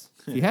to this.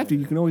 If you have to,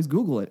 you can always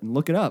Google it and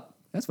look it up.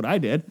 That's what I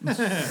did.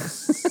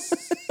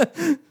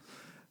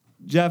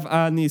 Jeff,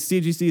 on the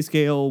CGC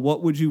scale,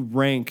 what would you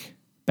rank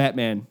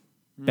Batman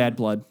Bad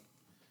Blood?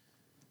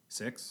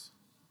 6.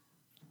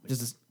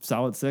 Just a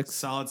solid 6?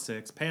 Solid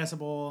 6.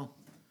 Passable.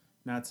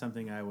 Not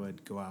something I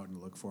would go out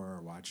and look for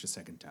or watch a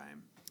second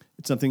time.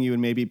 It's something you would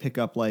maybe pick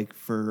up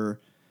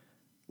for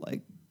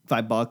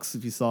 $5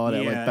 if you saw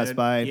it at Best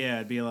Buy. Yeah,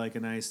 it'd be like a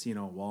nice,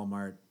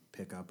 Walmart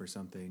pickup or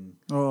something.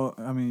 Oh,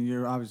 I mean,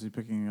 you're obviously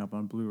picking it up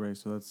on Blu-ray,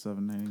 so that's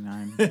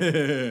 $7.99.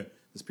 The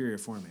superior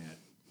format.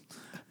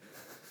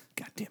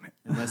 God damn it.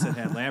 Unless it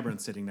had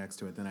Labyrinth sitting next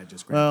to it, then I'd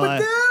just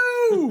grab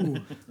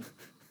it.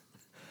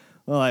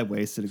 Well, I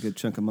wasted a good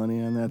chunk of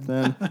money on that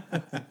then.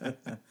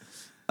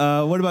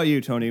 What about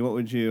you, Tony? What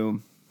would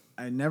you...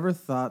 I never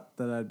thought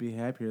that I'd be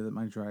happier that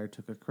my dryer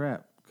took a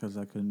crap because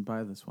I couldn't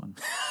buy this one.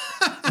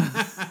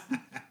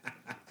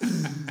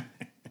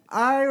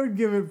 I would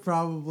give it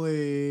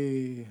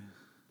probably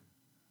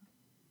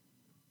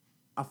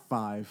a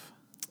 5.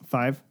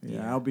 5?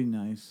 Yeah, I'll be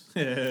nice.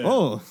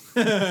 Oh.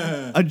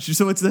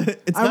 So it's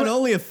not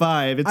only a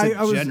 5, it's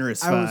a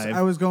generous 5.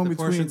 I was going The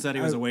between... portions that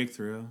he was awake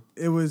through.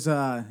 It was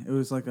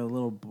like a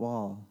little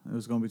ball. It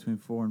was going between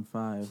 4 and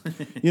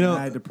 5. You know,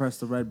 and I had to press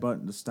the red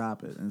button to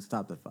stop it, and it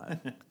stopped at 5.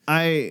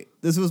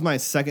 This was my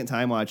second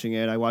time watching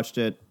it. I watched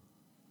it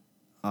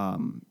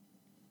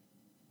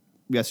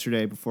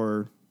yesterday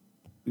before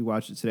we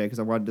watched it today because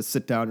I wanted to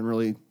sit down and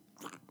really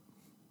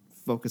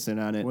focus in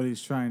on it. What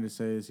he's trying to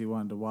say is he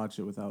wanted to watch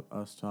it without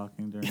us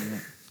talking during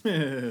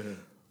it.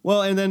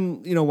 Well, and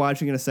then,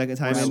 watching it a second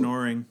time. Or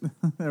snoring.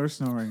 They were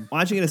snoring.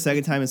 Watching it a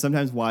second time and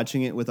sometimes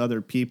watching it with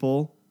other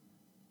people,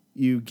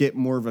 you get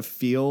more of a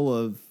feel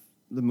of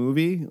the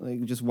movie,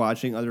 like just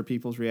watching other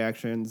people's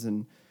reactions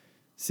and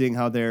seeing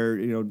how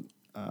they're,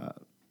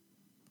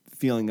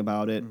 feeling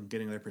about it.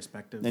 Getting their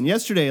perspective. And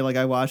yesterday,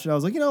 I watched it, I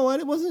was like, you know what?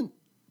 It wasn't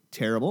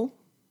terrible.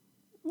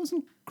 It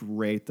wasn't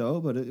great, though,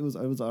 but it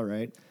was all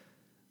right.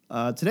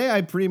 Today,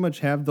 I pretty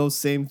much have those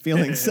same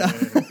feelings.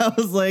 I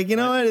was like, you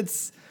know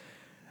what?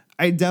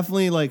 I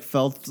definitely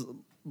felt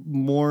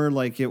more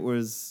like it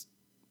was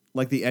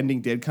like the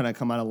ending did kind of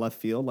come out of left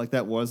field, like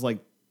that was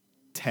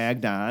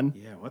tagged on.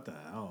 Yeah, what the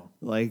hell?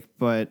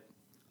 But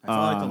I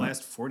felt like the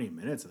last 40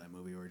 minutes of that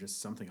movie were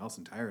just something else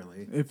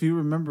entirely. If you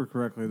remember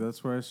correctly,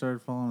 that's where I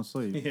started falling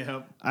asleep.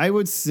 Yeah. I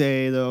would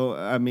say though,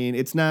 I mean,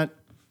 it's not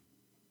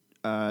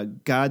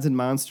Gods and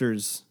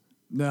Monsters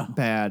No.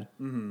 bad.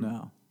 Mm-hmm.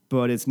 No.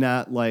 But it's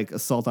not like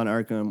Assault on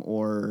Arkham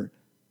or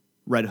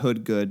Red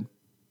Hood good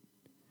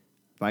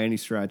by any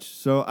stretch.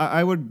 So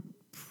I would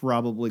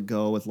probably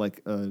go with a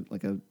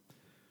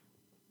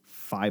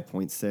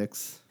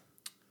 5.6.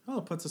 Oh,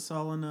 it puts us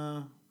all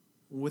in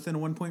within a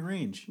 1-point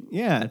range.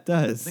 Yeah, it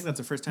does. I think that's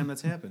the first time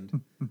that's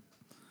happened.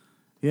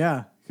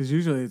 Yeah, because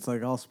usually it's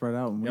all spread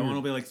out. And Yeah, weird.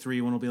 one will be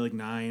 3, one will be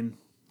 9.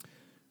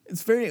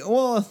 It's very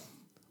well.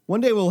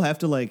 One day we'll have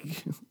to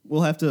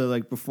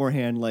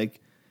beforehand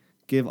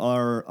give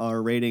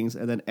our ratings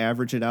and then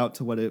average it out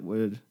to what it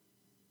would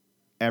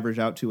average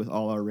out to with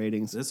all our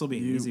ratings. This will be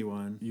an easy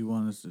one. You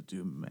want us to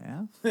do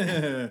math?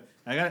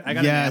 I got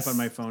an app on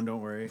my phone.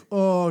 Don't worry.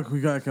 Oh, we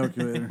got a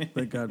calculator.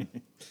 Thank God.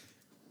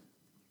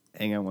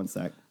 Hang on one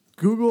sec.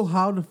 Google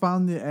how to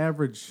find the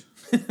average.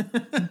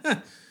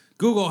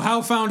 Google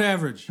how found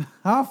average.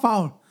 How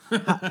found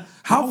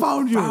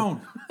you? Found.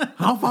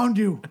 How found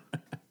you?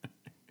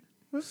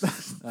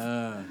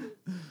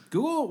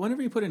 Google.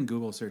 Whenever you put in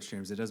Google search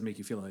terms, it does make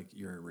you feel like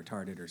you're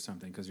retarded or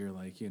something because you're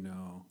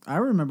I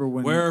remember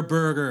when where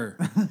burger.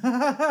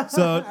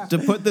 So to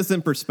put this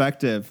in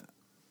perspective,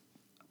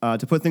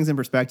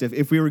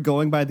 if we were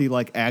going by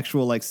the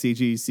actual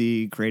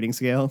CGC grading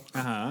scale,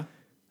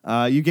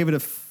 you gave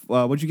it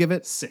what'd you give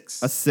it?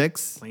 6. A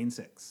 6. Plain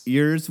 6.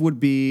 Yours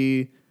would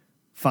be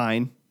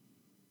fine.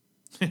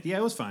 Yeah,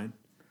 it was fine.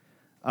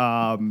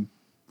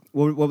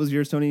 What was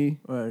yours, Tony?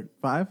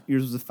 5.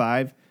 Yours was a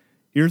 5.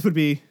 Yours would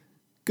be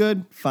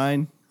good,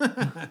 fine,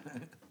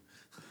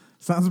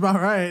 Sounds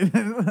about right.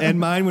 and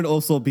mine would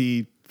also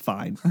be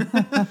fine.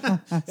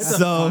 It's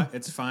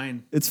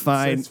fine. It's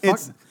fine.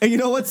 It's And you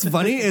know what's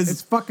funny is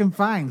it's fucking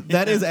fine.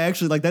 that is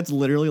actually that's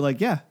literally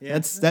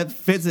that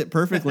fits it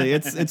perfectly.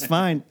 It's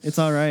fine. It's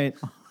all right.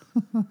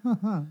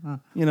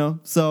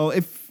 So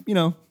if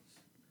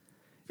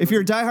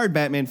you're a diehard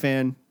Batman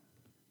fan,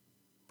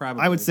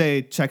 Probably. I would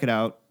say check it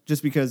out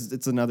just because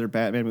it's another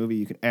Batman movie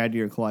you can add to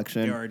your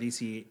collection. There are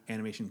DC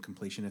animation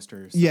completionist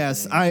or something.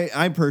 Yes,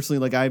 I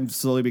personally I'm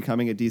slowly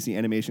becoming a DC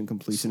animation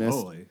completionist.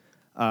 Slowly.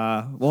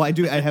 Well, I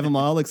do. I have them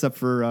all except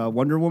for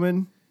Wonder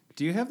Woman.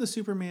 Do you have the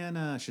Superman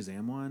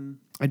Shazam one?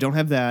 I don't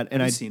have that,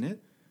 and Have you seen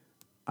it?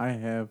 I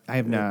have. I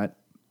have not.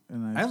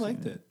 And I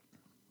liked it.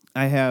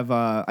 I have.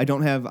 I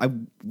don't have. I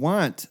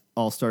want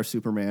All Star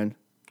Superman.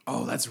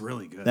 Oh, that's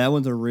really good. That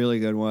one's a really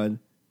good one.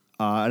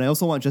 And I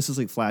also want Justice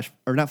League not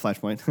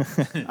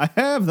Flashpoint. I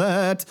have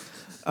that.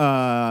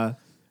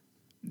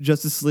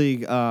 Justice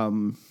League.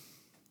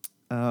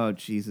 Oh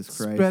Jesus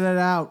Christ! Spit it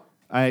out.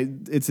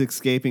 It's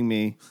escaping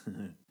me.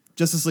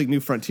 Justice League New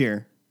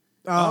Frontier.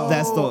 Oh,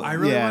 That's the. I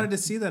really yeah. wanted to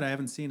see that. I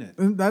haven't seen it.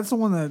 that's the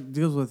one that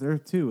deals with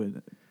Earth too. Isn't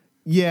it?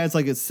 Yeah,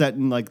 it's set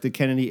in like the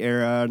Kennedy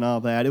era and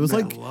all that. It was I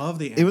like love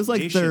the it was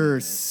like animation their in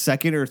it.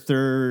 second or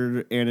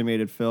third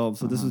animated film.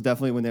 So this was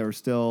definitely when they were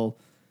still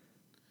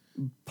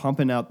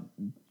pumping out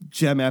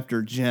gem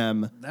after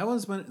gem. That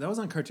was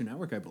on Cartoon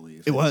Network, I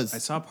believe. It was. I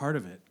saw part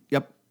of it.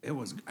 Yep. It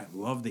was. I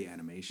love the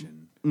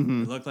animation.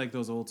 It looked like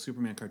those old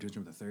Superman cartoons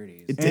from the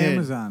 30s. It did.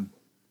 Amazon.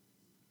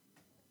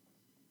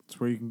 That's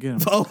where you can get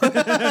them. Oh.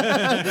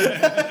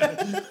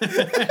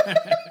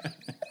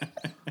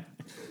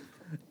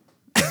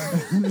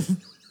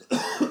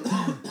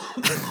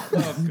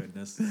 Oh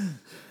goodness!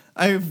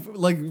 I've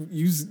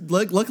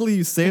luckily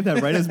you saved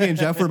that right as me and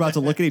Jeff were about to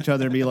look at each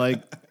other and be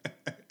like,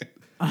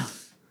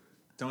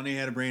 Tony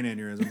had a brain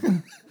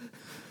aneurysm.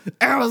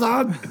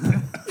 Amazon.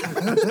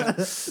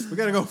 We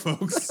gotta go,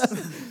 folks.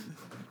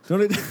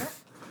 Don't it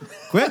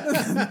quit.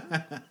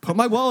 Put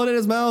my wallet in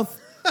his mouth.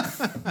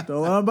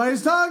 Don't let him bite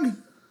his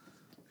tongue.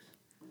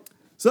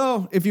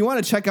 So, if you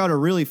want to check out a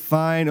really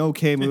fine,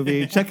 okay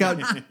movie, check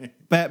out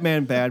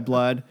Batman Bad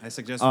Blood. I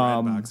suggest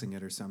redboxing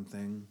it or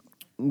something.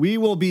 We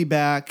will be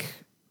back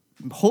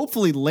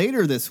hopefully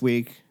later this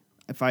week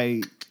if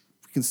I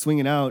can swing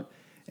it out,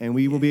 and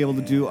we will be able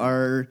to do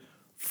our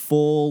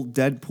full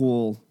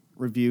Deadpool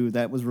review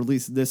that was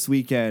released this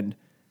weekend.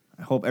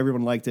 I hope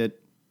everyone liked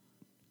it.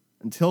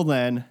 Until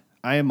then,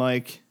 I am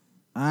Mike.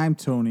 I'm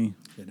Tony.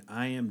 And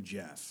I am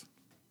Jeff.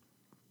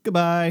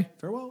 Goodbye.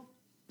 Farewell.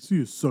 See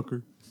you,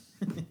 sucker.